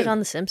 They did it on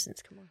The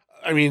Simpsons. Come on.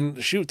 I mean,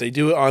 shoot, they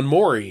do it on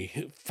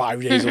Maury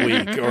 5 days a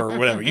week or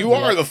whatever. You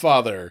are the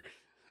father.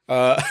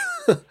 Do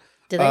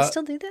they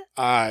still do that?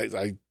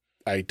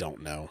 I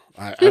don't know.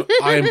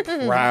 I'm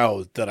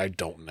proud that I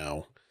don't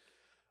know.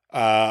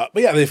 But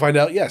yeah, they find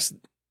out, yes,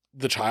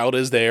 the child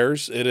is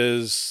theirs. It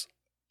is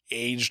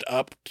aged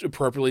up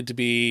appropriately to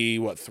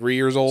be 3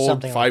 years old,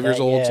 something 5 years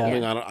old,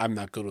 something. I'm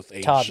not good with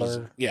age.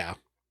 Toddler. Yeah.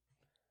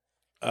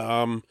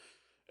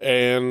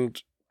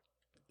 And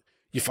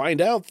you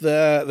find out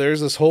that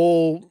there's this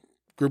whole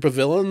group of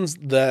villains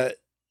that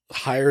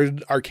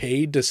hired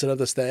Arcade to set up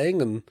this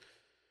thing, and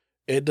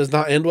it does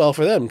not end well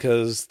for them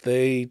because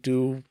they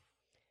do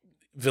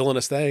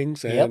villainous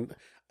things. And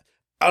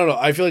I don't know.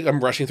 I feel like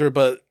I'm rushing through it,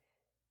 but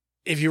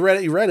if you read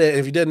it, you read it. And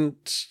if you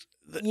didn't,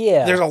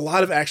 there's a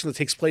lot of action that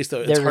takes place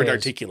that it's hard to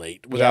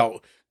articulate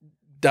without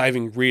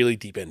diving really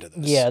deep into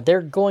this. Yeah,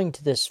 they're going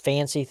to this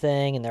fancy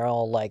thing, and they're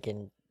all like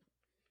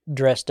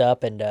dressed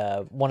up. And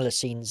one of the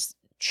scenes,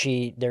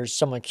 there's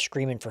someone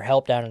screaming for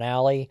help down an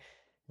alley,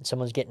 and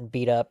someone's getting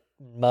beat up,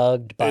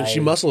 mugged by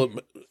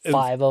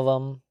 5 of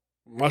them.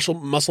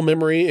 Muscle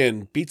memory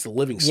and beats the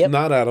living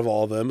snot out of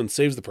all of them and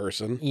saves the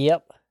person.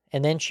 Yep.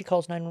 And then she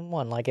calls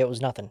 911 like it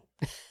was nothing.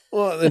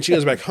 Well, then she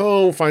goes back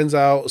home, finds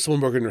out someone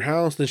broke into her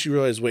house. Then she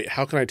realizes, wait,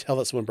 how can I tell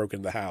that someone broke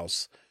into the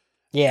house?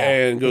 Yeah.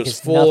 And goes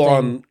full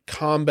on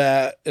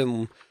combat.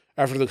 And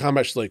after the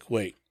combat, she's like,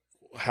 wait,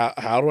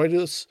 how do I do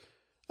this?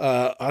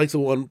 I like the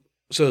one.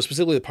 So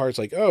specifically the part's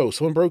like, oh,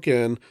 someone broke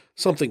in,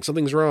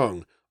 something's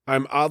wrong.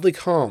 I'm oddly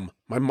calm.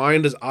 My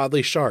mind is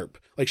oddly sharp.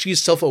 Like,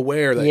 she's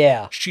self-aware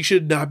that she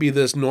should not be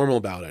this normal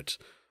about it.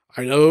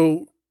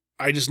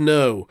 I just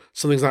know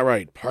something's not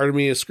right. Part of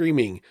me is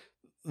screaming.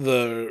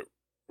 The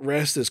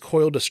rest is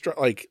coiled to strike.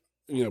 Like,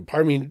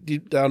 part of me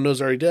deep down knows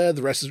they're already dead.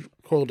 The rest is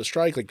coiled to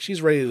strike. Like,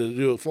 she's ready to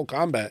do a full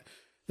combat.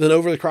 Then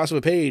over the cross of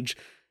a page,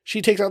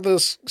 she takes out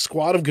this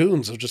squad of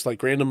goons of just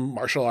like random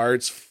martial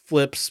arts,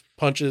 flips,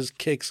 punches,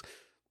 kicks,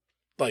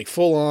 like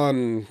full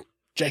on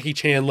Jackie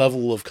Chan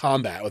level of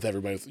combat with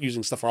everybody,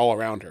 using stuff all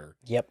around her.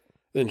 Yep.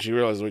 Then she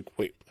realizes, like,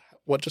 wait,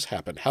 what just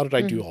happened? How did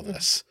I do all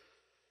this?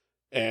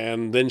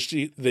 And then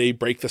they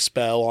break the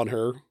spell on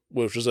her,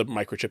 which was a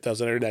microchip that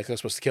was in her neck that was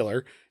supposed to kill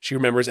her. She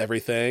remembers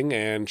everything,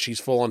 and she's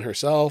full on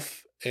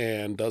herself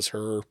and does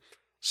her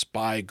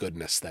spy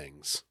goodness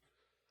things.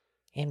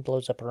 And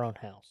blows up her own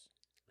house.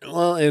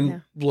 Well,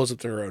 and blows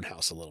up her own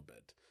house a little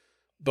bit.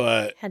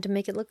 But had to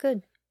make it look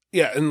good.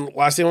 Yeah, and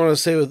last thing I want to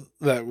say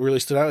that really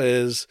stood out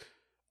is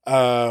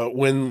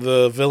when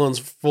the villains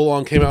full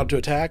on came out to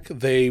attack,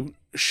 they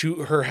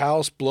shoot her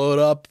house, blow it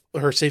up,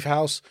 her safe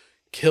house,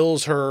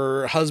 kills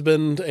her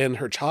husband and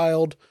her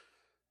child.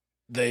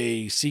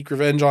 They seek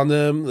revenge on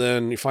them.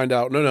 Then you find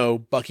out, no,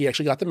 Bucky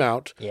actually got them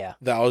out. Yeah.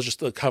 That was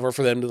just a cover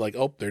for them to like,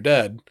 oh, they're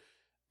dead.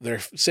 They're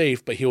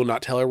safe, but he will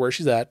not tell her where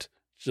she's at.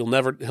 He'll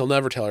never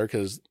tell her,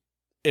 because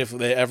if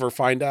they ever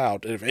find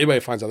out, and if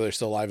anybody finds out they're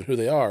still alive and who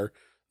they are,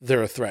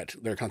 they're a threat.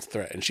 They're a constant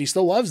threat. And she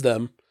still loves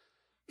them.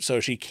 So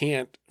she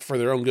can't, for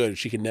their own good,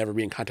 she can never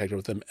be in contact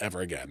with them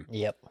ever again.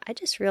 Yep. I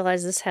just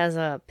realized this has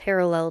a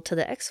parallel to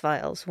the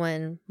X-Files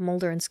when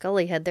Mulder and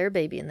Scully had their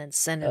baby and then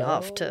sent it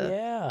off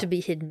to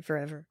be hidden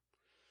forever.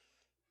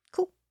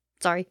 Cool.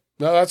 Sorry.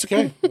 No, that's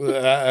okay.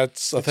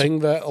 That's a thing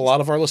that a lot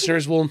of our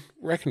listeners will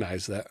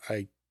recognize, that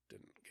I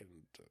didn't get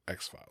into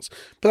X-Files.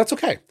 But that's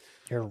okay.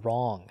 You're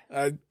wrong.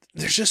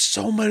 There's just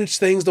so much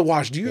things to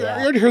watch.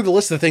 I already heard the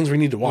list of things we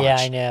need to watch. Yeah,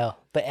 I know.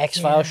 But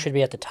X-Files should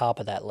be at the top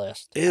of that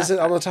list. Is it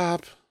on the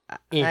top?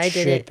 It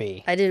should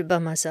be. I did it by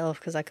myself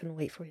because I couldn't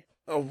wait for you.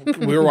 Oh,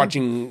 we were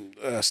watching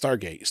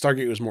Stargate.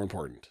 Stargate was more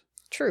important.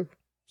 True.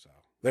 So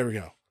there we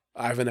go.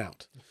 Ivan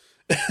out.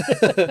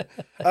 But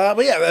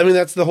yeah, I mean,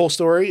 that's the whole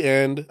story.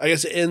 And I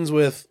guess it ends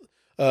with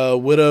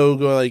Widow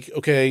going like,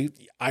 okay,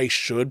 I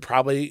should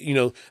probably,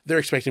 they're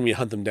expecting me to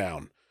hunt them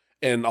down.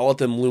 And I'll let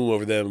them loom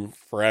over them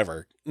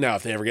forever. Now,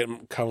 if they ever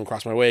come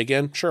across my way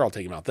again, sure, I'll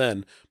take them out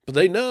then. But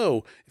they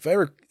know if I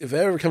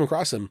ever come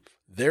across them,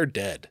 they're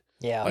dead.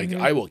 Yeah. Like,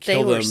 I will kill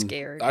them. They were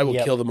scared. I will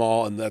kill them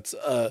all. And that's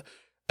a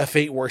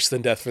fate worse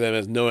than death for them,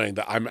 is knowing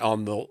that I'm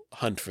on the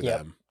hunt for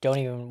them. Don't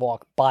even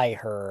walk by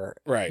her.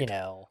 Right.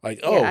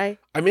 Like, I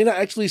may not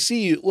actually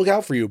see you, look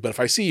out for you, but if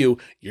I see you,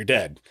 you're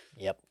dead.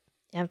 Yep.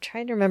 I'm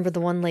trying to remember the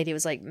one lady. It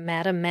was like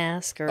Madam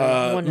Mask or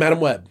Madam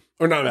Web.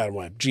 Or not Madam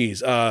Web.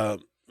 Geez.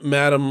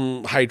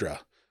 Madam Hydra.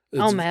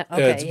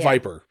 It's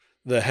Viper,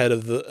 the head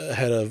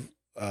of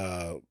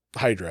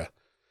Hydra.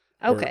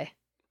 Okay.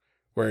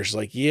 Where she's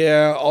like,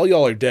 yeah, all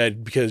y'all are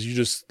dead because you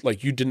just,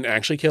 like, you didn't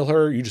actually kill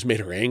her. You just made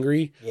her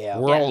angry. Yeah.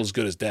 We're all as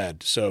good as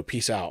dead. So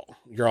peace out.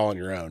 You're all on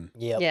your own.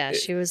 Yep. Yeah.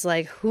 She was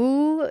like,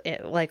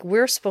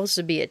 we're supposed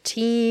to be a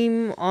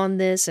team on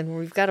this and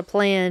we've got a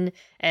plan,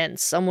 and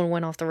someone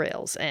went off the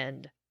rails,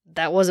 and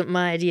that wasn't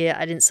my idea.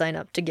 I didn't sign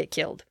up to get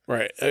killed.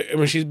 Right. I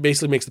mean, she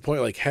basically makes the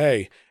point like,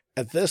 hey,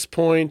 at this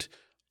point,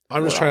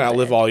 I'm just trying to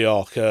outlive all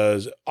y'all,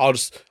 because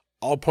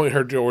I'll point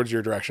her towards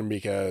your direction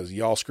because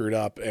y'all screwed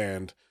up,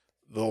 and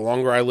the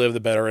longer I live, the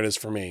better it is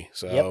for me.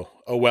 So,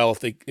 oh well,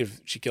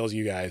 if she kills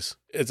you guys,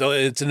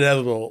 it's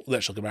inevitable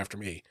that she'll come after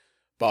me.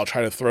 But I'll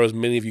try to throw as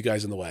many of you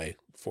guys in the way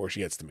before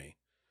she gets to me.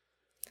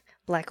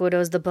 Black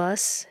Widow's the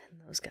bus,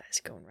 and those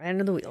guys going right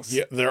under the wheels.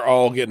 Yeah, they're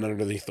all getting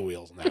underneath the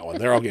wheels in that one.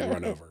 They're all getting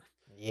run over.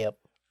 Yep.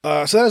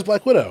 So that is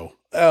Black Widow.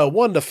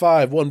 1 to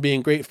 5, 1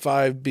 being great,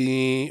 1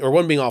 being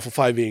awful,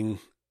 5 being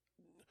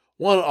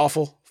 1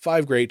 awful,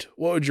 5 great.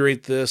 What would you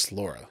rate this,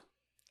 Laura?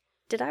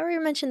 Did I already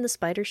mention the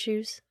spider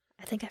shoes?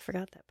 I think I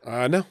forgot that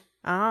part. No.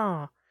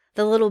 Ah,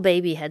 the little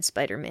baby had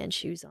Spider-Man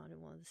shoes on in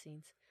one of the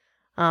scenes.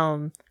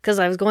 Because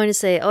I was going to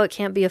say, it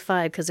can't be a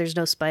 5 because there's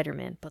no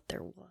Spider-Man, but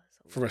there was.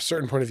 From a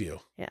certain point of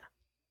view. Yeah.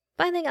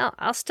 But I think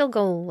I'll still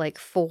go like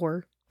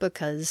 4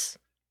 because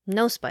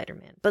no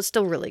Spider-Man, but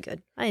still really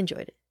good. I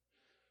enjoyed it.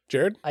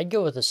 Jared? I'd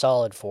go with a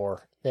solid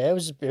 4. Yeah, it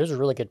was a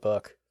really good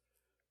book.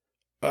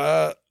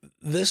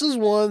 This is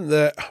one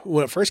that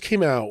when it first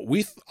came out,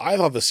 I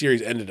thought the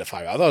series ended at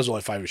 5. I thought it was only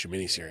a 5-issue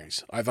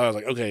miniseries. I thought I was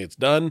like, okay, it's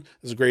done.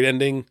 This is a great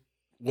ending.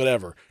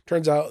 Whatever.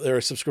 Turns out there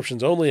were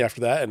subscriptions only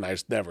after that, and I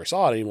just never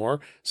saw it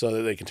anymore.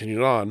 So they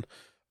continued on.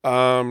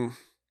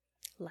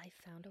 Life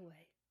found a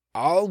way.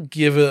 I'll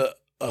give it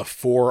a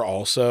 4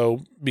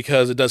 also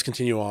because it does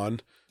continue on.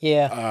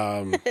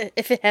 Yeah.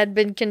 If it had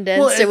been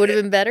condensed, it would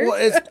have been better. Well,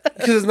 it's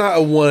because it's not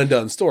a one and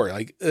done story.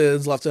 Like,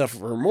 it's left enough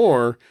for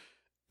more.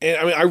 And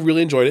I mean, I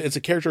really enjoyed it. It's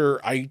a character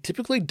I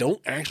typically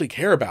don't actually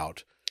care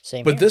about.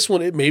 Same but here. this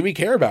one, it made me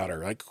care about her.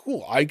 Like,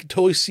 cool. I could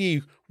totally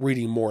see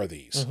reading more of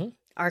these. Mm-hmm.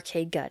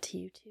 Arcade got to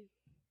you too.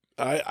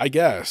 I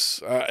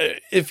guess.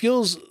 It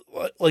feels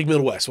like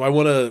Middle West. So I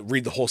want to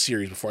read the whole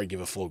series before I give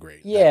a full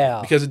grade.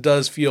 Yeah. Because it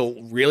does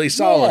feel really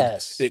solid.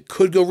 Yes. It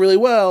could go really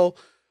well,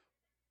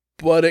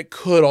 but it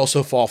could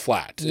also fall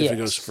flat if it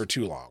goes for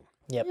too long.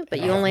 Yep. Yeah,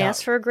 but you only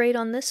asked for a grade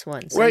on this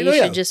one. So right, you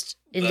should just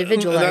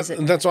individualize it.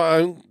 And that's why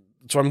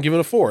I'm giving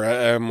it a 4.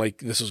 I'm like,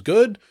 this is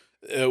good.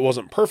 It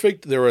wasn't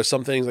perfect. There were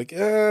some things like,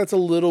 it's a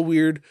little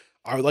weird.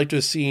 I would like to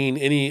have seen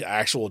any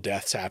actual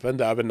deaths happen.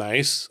 That would have been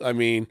nice. I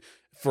mean,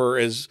 for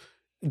as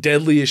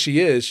deadly as she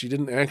is, she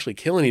didn't actually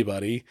kill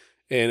anybody.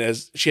 And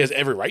as she has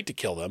every right to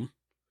kill them.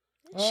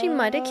 She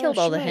might have killed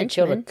all the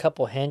henchmen. Killed a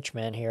couple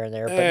henchmen here and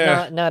there,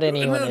 but not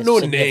anyone. No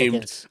one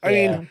named. I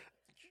mean,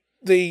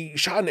 they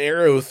shot an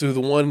arrow through the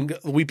one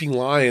weeping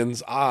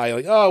lion's eye.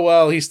 Like, oh,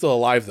 well, he's still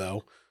alive,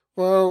 though.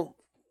 Well,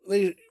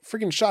 they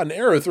freaking shot an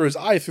arrow through his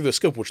eye through the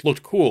scope, which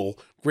looked cool.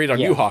 Great on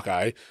you,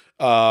 Hawkeye.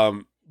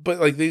 But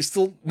like they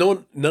still,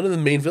 none of the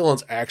main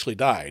villains actually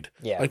died.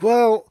 Yeah. Like,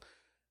 well,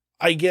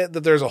 I get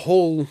that there's a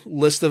whole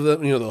list of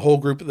them, the whole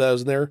group that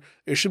was in there.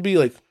 It should be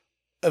like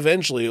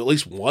eventually at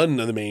least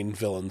one of the main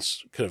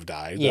villains could have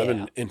died. Yeah. That'd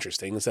been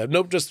interesting. Instead of,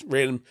 nope, just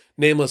random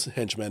nameless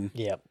henchmen.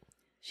 Yep.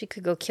 She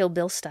could go Kill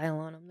Bill style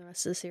on him the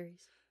rest of the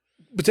series.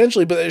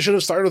 Potentially, but it should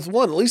have started with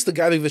one. At least the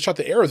guy that shot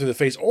the arrow through the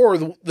face, or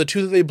the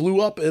 2 that they blew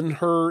up in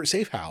her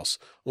safe house.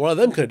 One of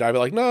them could have died. But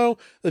like, no,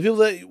 the people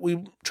that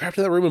we trapped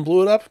in that room and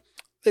blew it up,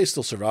 they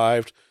still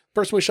survived.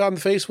 The person we shot in the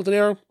face with an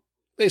arrow,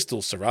 they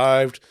still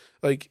survived.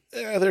 Like,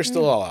 they're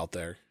still all out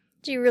there.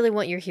 Do you really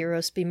want your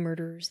heroes to be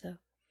murderers, though?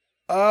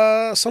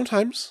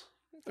 Sometimes.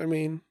 I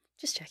mean,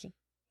 just checking.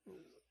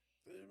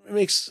 It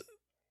makes,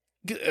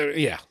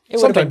 yeah. It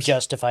would have been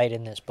justified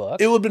in this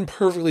book. It would have been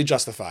perfectly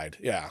justified.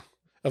 Yeah.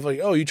 Of like,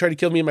 oh, you tried to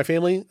kill me and my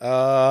family?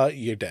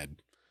 You're dead.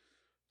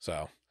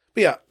 So,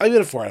 but yeah, I give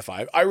it a 4 out of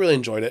 5. I really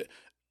enjoyed it.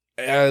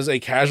 As a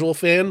casual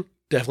fan,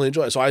 definitely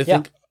enjoyed it. So I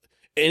think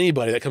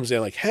anybody that comes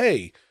in like,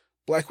 hey,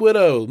 Black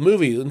Widow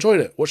movie, enjoyed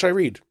it. What should I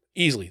read?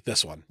 Easily,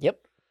 this one. Yep.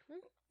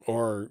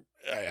 Or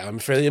I'm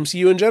for the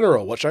MCU in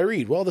general. What should I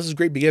read? Well, this is a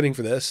great beginning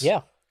for this.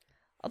 Yeah.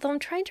 Although I'm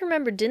trying to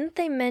remember, didn't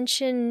they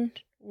mention,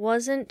 oh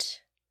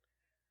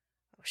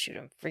shoot,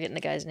 I'm forgetting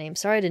the guy's name.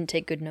 Sorry I didn't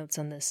take good notes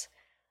on this.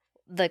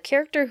 The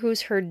character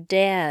who's her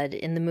dad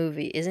in the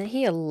movie, isn't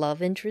he a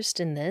love interest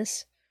in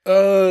this?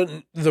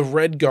 The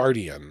Red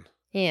Guardian.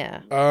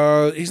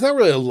 Yeah. He's not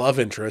really a love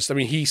interest. I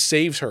mean, he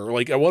saves her.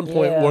 Like at one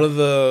point, one of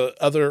the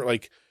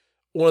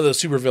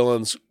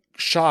supervillains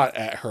shot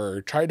at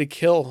her, tried to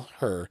kill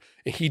her,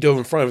 and he dove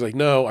in front. I was like,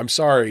 no, I'm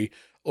sorry.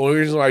 The only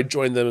reason why I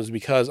joined them is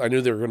because I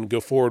knew they were going to go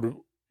forward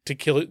to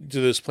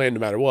do this plan no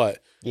matter what.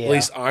 Yeah. At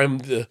least I'm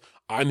the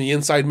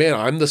inside man.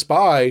 I'm the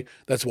spy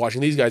that's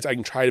watching these guys. I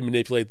can try to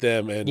manipulate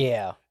them and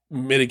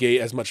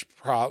mitigate as much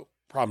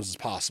problems as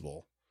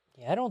possible.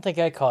 Yeah, I don't think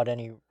I caught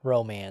any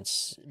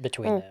romance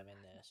between them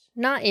in this.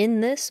 Not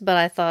in this, but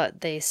I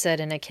thought they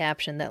said in a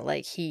caption that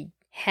like he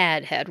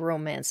had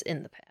romance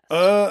in the past.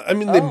 I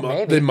mean,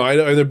 they might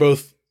have. They're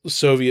both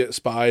Soviet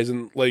spies,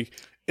 and like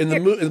in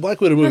the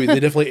Black Widow movie, they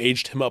definitely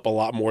aged him up a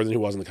lot more than he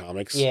was in the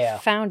comics. Yeah,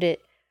 found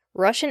it.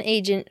 Russian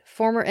agent,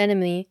 former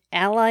enemy,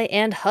 ally,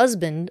 and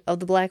husband of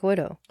the Black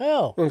Widow.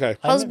 Oh, okay.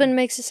 Husband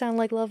makes it sound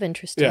like love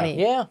interest to me.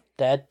 Yeah,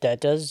 that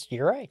does.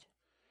 You're right.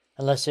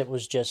 Unless it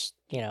was just,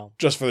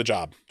 just for the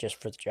job.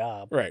 Just for the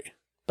job. Right.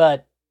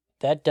 But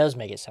that does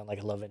make it sound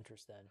like a love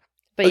interest then.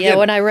 But again,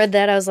 when I read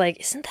that, I was like,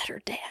 isn't that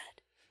her dad?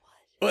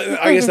 Well,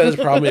 I guess that is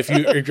a problem if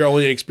your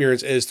only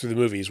experience is through the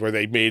movies where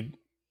they made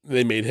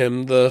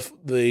him the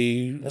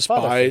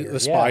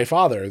spy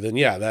father. Then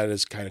that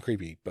is kind of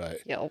creepy.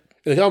 But in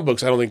the comic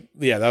books, I don't think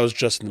that was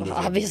just in the movie.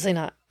 Obviously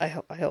not. I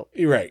hope.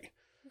 You're right.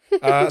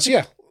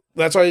 So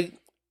that's why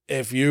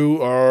if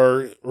you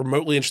are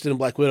remotely interested in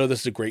Black Widow,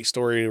 this is a great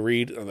story to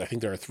read. I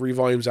think there are 3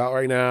 volumes out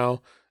right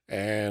now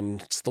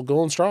and still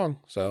going strong.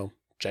 So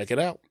check it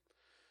out.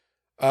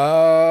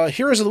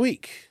 Heroes of the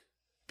Week.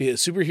 Be it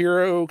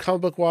superhero,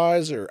 comic book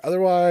wise, or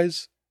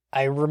otherwise.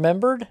 I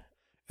remembered.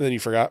 And then you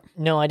forgot?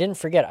 No, I didn't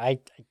forget. I'm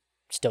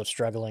still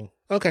struggling.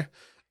 Okay.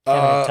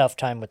 Having a tough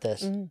time with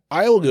this.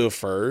 I will go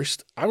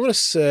first. I'm going to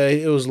say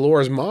it was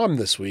Laura's mom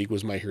this week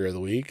was my hero of the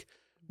week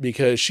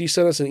because she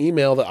sent us an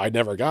email that I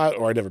never got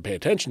or I never paid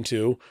attention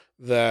to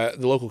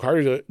that the local car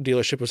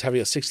dealership was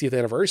having a 60th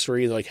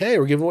anniversary. And they're like, hey,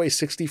 we're giving away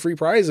 60 free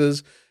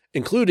prizes,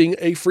 including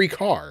a free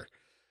car.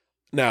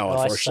 Now,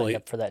 unfortunately, I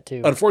signed up for that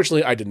too.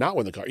 Unfortunately, I did not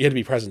win the car. You had to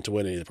be present to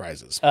win any of the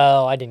prizes.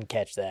 Oh, I didn't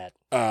catch that.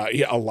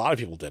 A lot of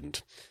people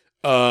didn't.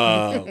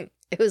 It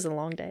was a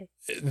long day.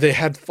 They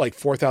had like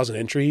 4,000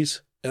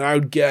 entries, and I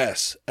would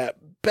guess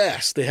at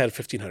best they had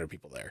 1,500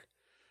 people there.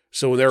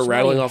 So when they're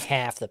rattling off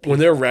half the people. When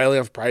they're rattling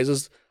off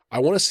prizes, I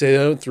want to say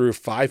they went through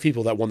 5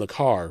 people that won the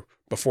car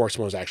before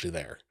someone was actually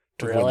there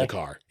to win the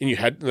car. And you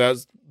had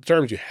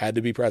you had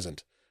to be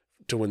present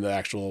to win the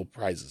actual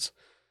prizes.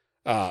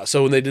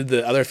 So when they did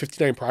the other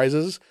 59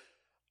 prizes,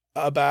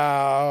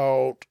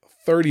 about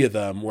 30 of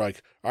them were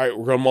like, all right,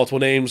 we're going multiple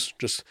names.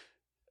 Just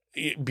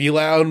be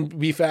loud,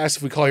 be fast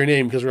if we call your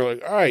name. Because we're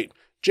like, all right,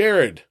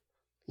 Jared,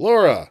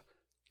 Laura,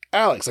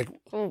 Alex, like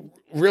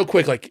real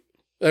quick. Like,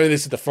 I mean, they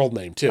said the full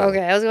name too.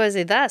 Okay. I was going to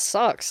say that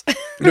sucks.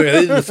 No,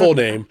 they did the full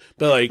name,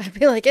 but like, I'd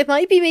be like, it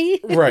might be me.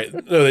 Right.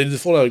 No, they did the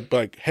full name. But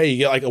like, hey, you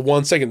get like a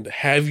 1 second,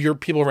 have your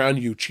people around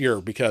you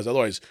cheer because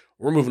otherwise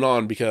we're moving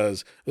on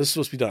because this is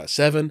supposed to be done at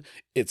 7.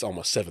 It's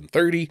almost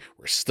 7:30.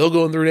 We're still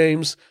going through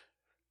names.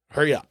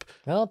 Hurry up.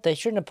 Well, they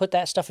shouldn't have put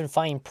that stuff in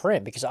fine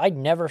print because I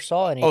never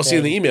saw anything. Oh, see,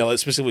 in the email, it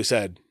specifically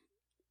said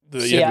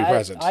that you have to be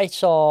present. I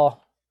saw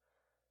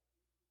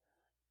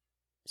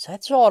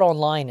it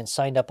online and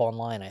signed up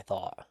online, I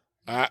thought.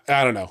 I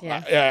don't know.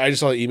 Yeah. I just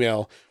saw the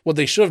email. What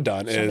they should have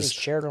done is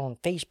shared it on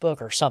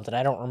Facebook or something.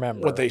 I don't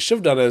remember. What they should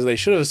have done is they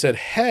should have said,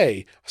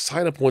 hey,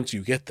 sign up once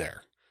you get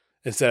there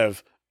instead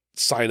of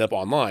sign up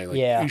online.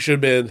 Like, you should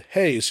have been,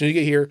 hey, as soon as you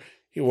get here,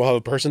 we'll have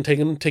a person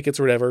taking tickets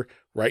or whatever.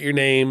 Write your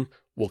name.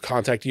 We'll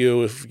contact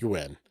you if you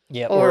win.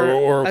 Yeah,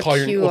 or a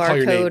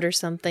QR code or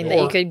something that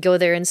you could go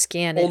there and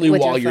scan it. Only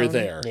with while your you're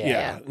there.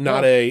 Yeah.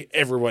 Not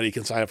everybody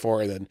can sign up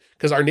for it. Then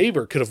because our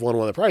neighbor could have won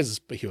one of the prizes,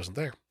 but he wasn't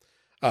there.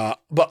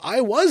 But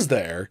I was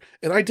there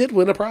and I did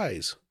win a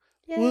prize.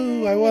 Yay.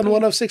 Woo! I won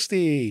one of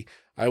 60.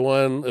 It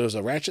was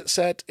a ratchet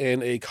set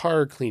and a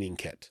car cleaning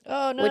kit.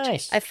 Oh,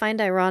 nice. Which I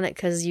find ironic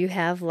because you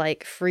have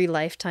like free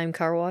lifetime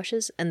car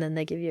washes and then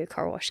they give you a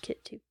car wash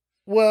kit too.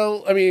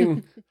 Well, I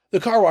mean,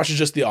 the car wash is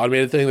just the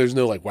automated thing. There's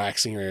no like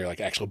waxing or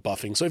like actual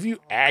buffing. So if you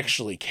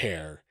actually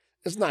care,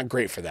 it's not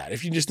great for that.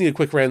 If you just need a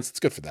quick rinse, it's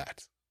good for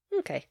that.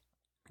 Okay.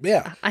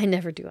 Yeah. I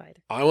never do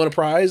either. I want a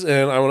prize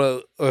and I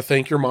want to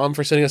thank your mom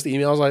for sending us the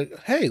email. I was like,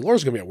 hey,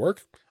 Laura's going to be at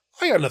work.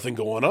 I got nothing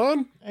going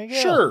on.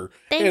 Sure.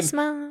 Thanks,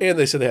 Mom. And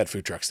they said they had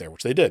food trucks there,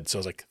 which they did. So I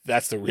was like,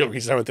 that's the real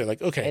reason I went there.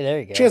 Like, okay, hey, there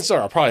you go. Chances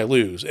are I'll probably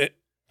lose.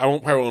 I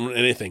won't probably win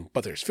anything,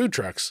 but there's food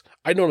trucks.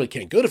 I normally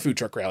can't go to food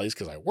truck rallies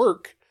because I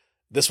work.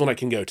 This one I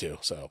can go to.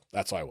 So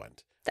that's why I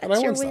went.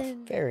 That's your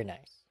win. Very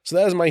nice. So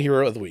that is my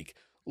hero of the week.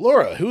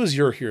 Laura, who is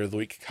your hero of the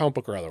week, comic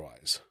book or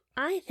otherwise?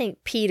 I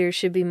think Peter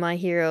should be my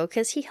hero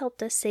because he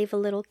helped us save a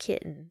little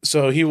kitten.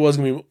 So he was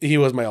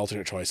my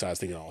alternate choice. I was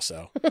thinking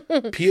also.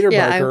 Peter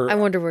Barker. I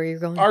wonder where you're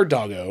going. Our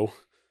doggo.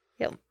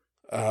 Yep.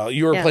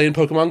 You were playing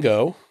Pokemon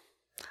Go.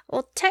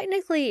 Well,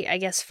 technically, I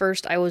guess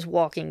first I was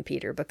walking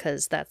Peter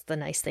because that's the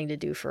nice thing to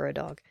do for a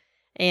dog.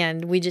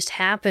 And we just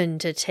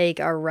happened to take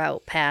our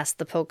route past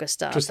the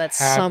Pokestop that's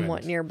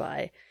somewhat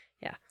nearby.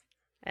 Yeah.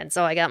 And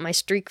so I got my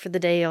streak for the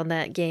day on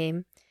that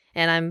game.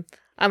 And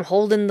I'm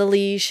holding the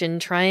leash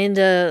and trying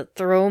to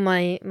throw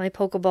my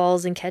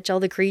Pokeballs and catch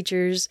all the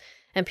creatures.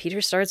 And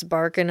Peter starts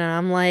barking and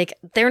I'm like,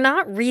 they're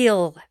not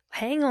real.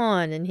 Hang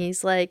on. And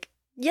he's like,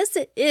 yes,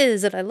 it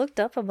is. And I looked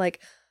up. I'm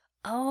like,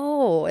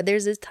 oh,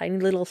 there's this tiny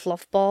little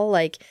fluff ball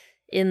like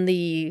in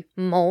the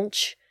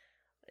mulch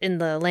in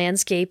the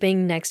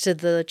landscaping next to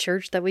the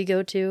church that we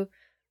go to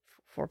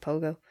for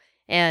Pogo.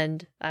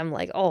 And I'm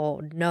like,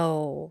 oh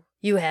no,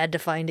 you had to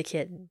find a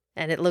kitten.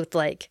 And it looked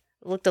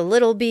a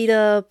little beat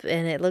up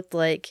and it looked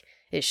like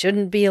it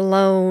shouldn't be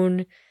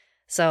alone.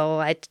 So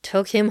I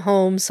took him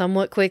home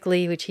somewhat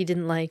quickly, which he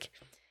didn't like.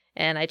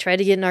 And I tried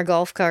to get in our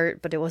golf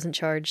cart, but it wasn't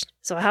charged.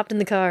 So I hopped in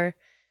the car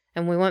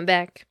and we went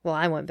back. Well,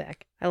 I went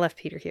back. I left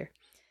Peter here.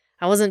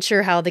 I wasn't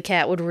sure how the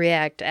cat would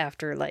react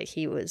after, like,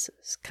 he was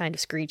kind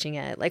of screeching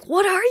at it. Like,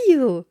 what are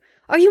you?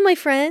 Are you my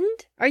friend?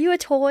 Are you a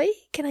toy?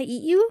 Can I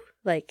eat you?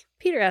 Like,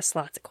 Peter asks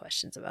lots of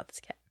questions about this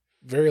cat.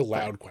 Very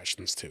loud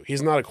questions, too.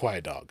 He's not a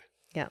quiet dog.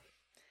 Yeah.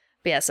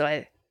 But yeah, so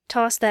I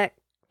tossed that,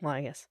 well,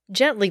 I guess,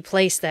 gently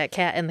placed that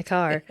cat in the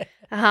car.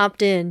 I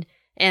hopped in,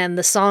 and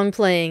the song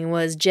playing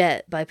was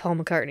Jet by Paul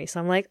McCartney. So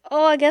I'm like,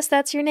 oh, I guess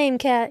that's your name,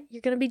 cat.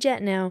 You're going to be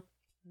Jet now.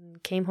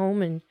 Came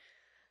home and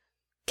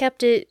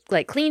kept it,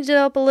 like, cleaned it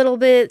up a little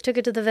bit, took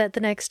it to the vet the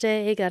next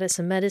day, got it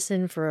some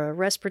medicine for a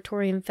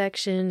respiratory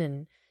infection,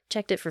 and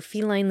checked it for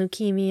feline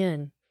leukemia,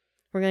 and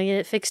we're going to get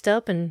it fixed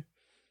up and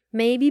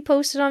maybe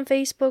post it on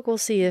Facebook. We'll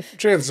see if...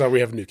 Chances are we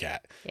have a new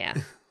cat. Yeah.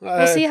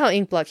 We'll see how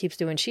Inkblot keeps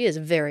doing. She is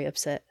very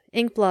upset.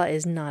 Inkblot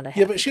is not a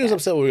happy Yeah, but she was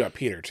upset when we got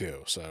Peter,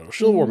 too, so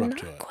she'll warm up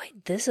to it. Not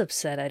quite this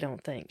upset, I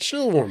don't think.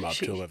 She'll warm up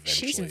to it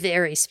eventually. She's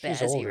very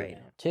spazzy right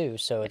now. Too,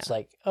 so it's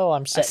like, oh,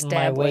 I'm setting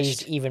my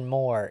ways even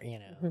more, you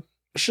know.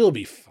 She'll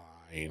be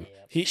fine.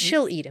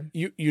 She'll eat him.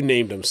 You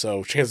named him,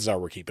 so chances are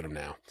we're keeping him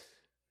now.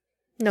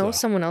 No,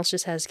 someone else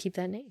just has to keep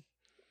that name.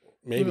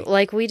 Maybe.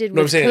 Like we did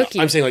with Cookie.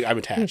 I'm saying like I'm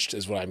attached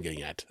is what I'm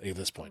getting at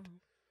this point.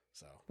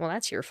 So. Well,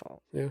 that's your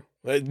fault. Yeah.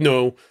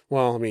 No.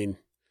 Well, I mean,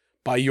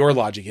 by your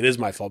logic, it is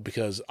my fault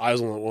because I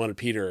was the one that wanted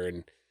Peter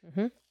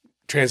and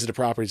transitive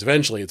properties.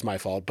 Eventually, it's my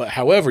fault. But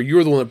however, you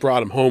were the one that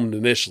brought him home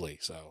initially.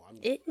 So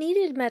it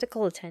needed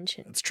medical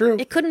attention. It's true.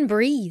 It couldn't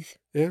breathe.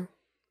 Yeah.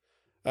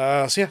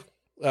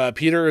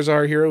 Peter is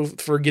our hero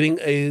for getting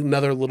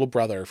another little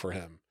brother for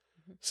him.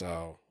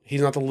 So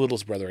he's not the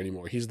littlest brother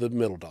anymore. He's the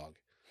middle dog.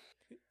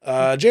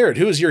 Jared,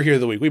 who is your hero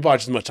of the week? We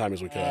botched as much time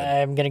as we could.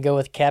 I'm going to go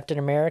with Captain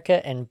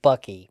America and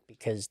Bucky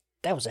because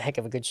that was a heck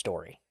of a good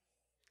story.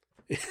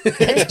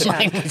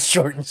 It's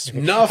short and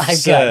sweet.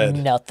 I've got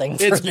nothing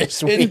for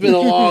this week. It's been a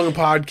long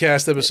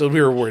podcast episode.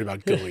 We were worried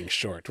about going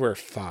short. We're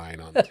fine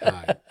on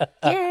time.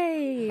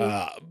 Yay!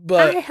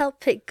 But I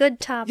helped pick good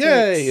topics.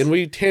 Yay! And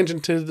we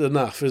tangented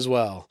enough as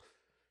well.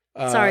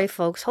 Sorry,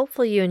 folks.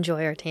 Hopefully you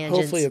enjoy our tangents.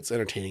 Hopefully it's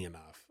entertaining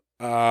enough.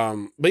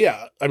 But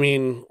yeah, I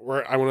mean,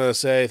 I want to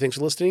say thanks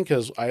for listening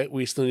because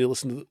we still need to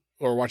listen to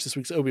or watch this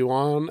week's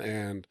Obi-Wan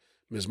and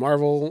Ms.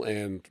 Marvel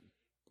and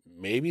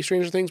maybe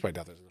Stranger Things, but I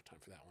doubt there's enough time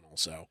for that one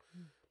also.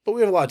 But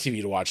we have a lot of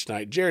TV to watch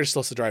tonight. Jared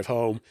still has to drive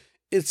home.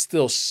 It's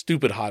still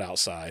stupid hot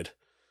outside.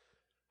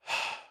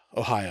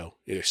 Ohio.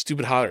 Either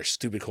stupid hot or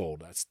stupid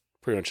cold. That's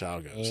pretty much how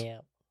it goes.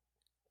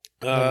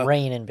 Yeah.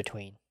 Rain in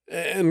between.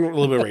 And a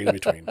little bit of rain in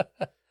between.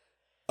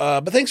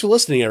 But thanks for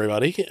listening,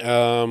 everybody.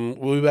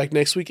 We'll be back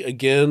next week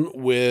again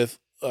with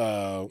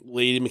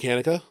Lady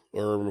Mechanica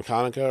or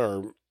Mechanica,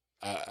 or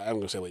I'm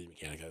going to say Lady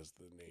Mechanica is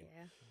the name.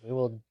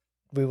 Yeah.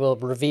 We will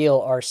reveal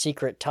our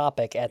secret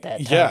topic at that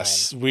time.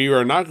 Yes, we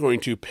are not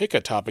going to pick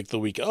a topic the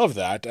week of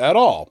that at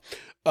all.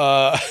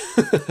 But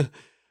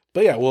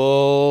yeah,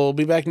 we'll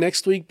be back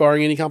next week,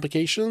 barring any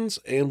complications,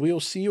 and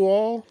we'll see you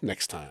all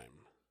next time.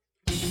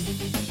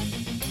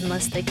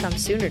 Unless they come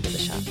sooner to the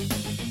shop.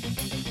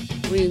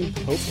 I mean,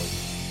 hopefully.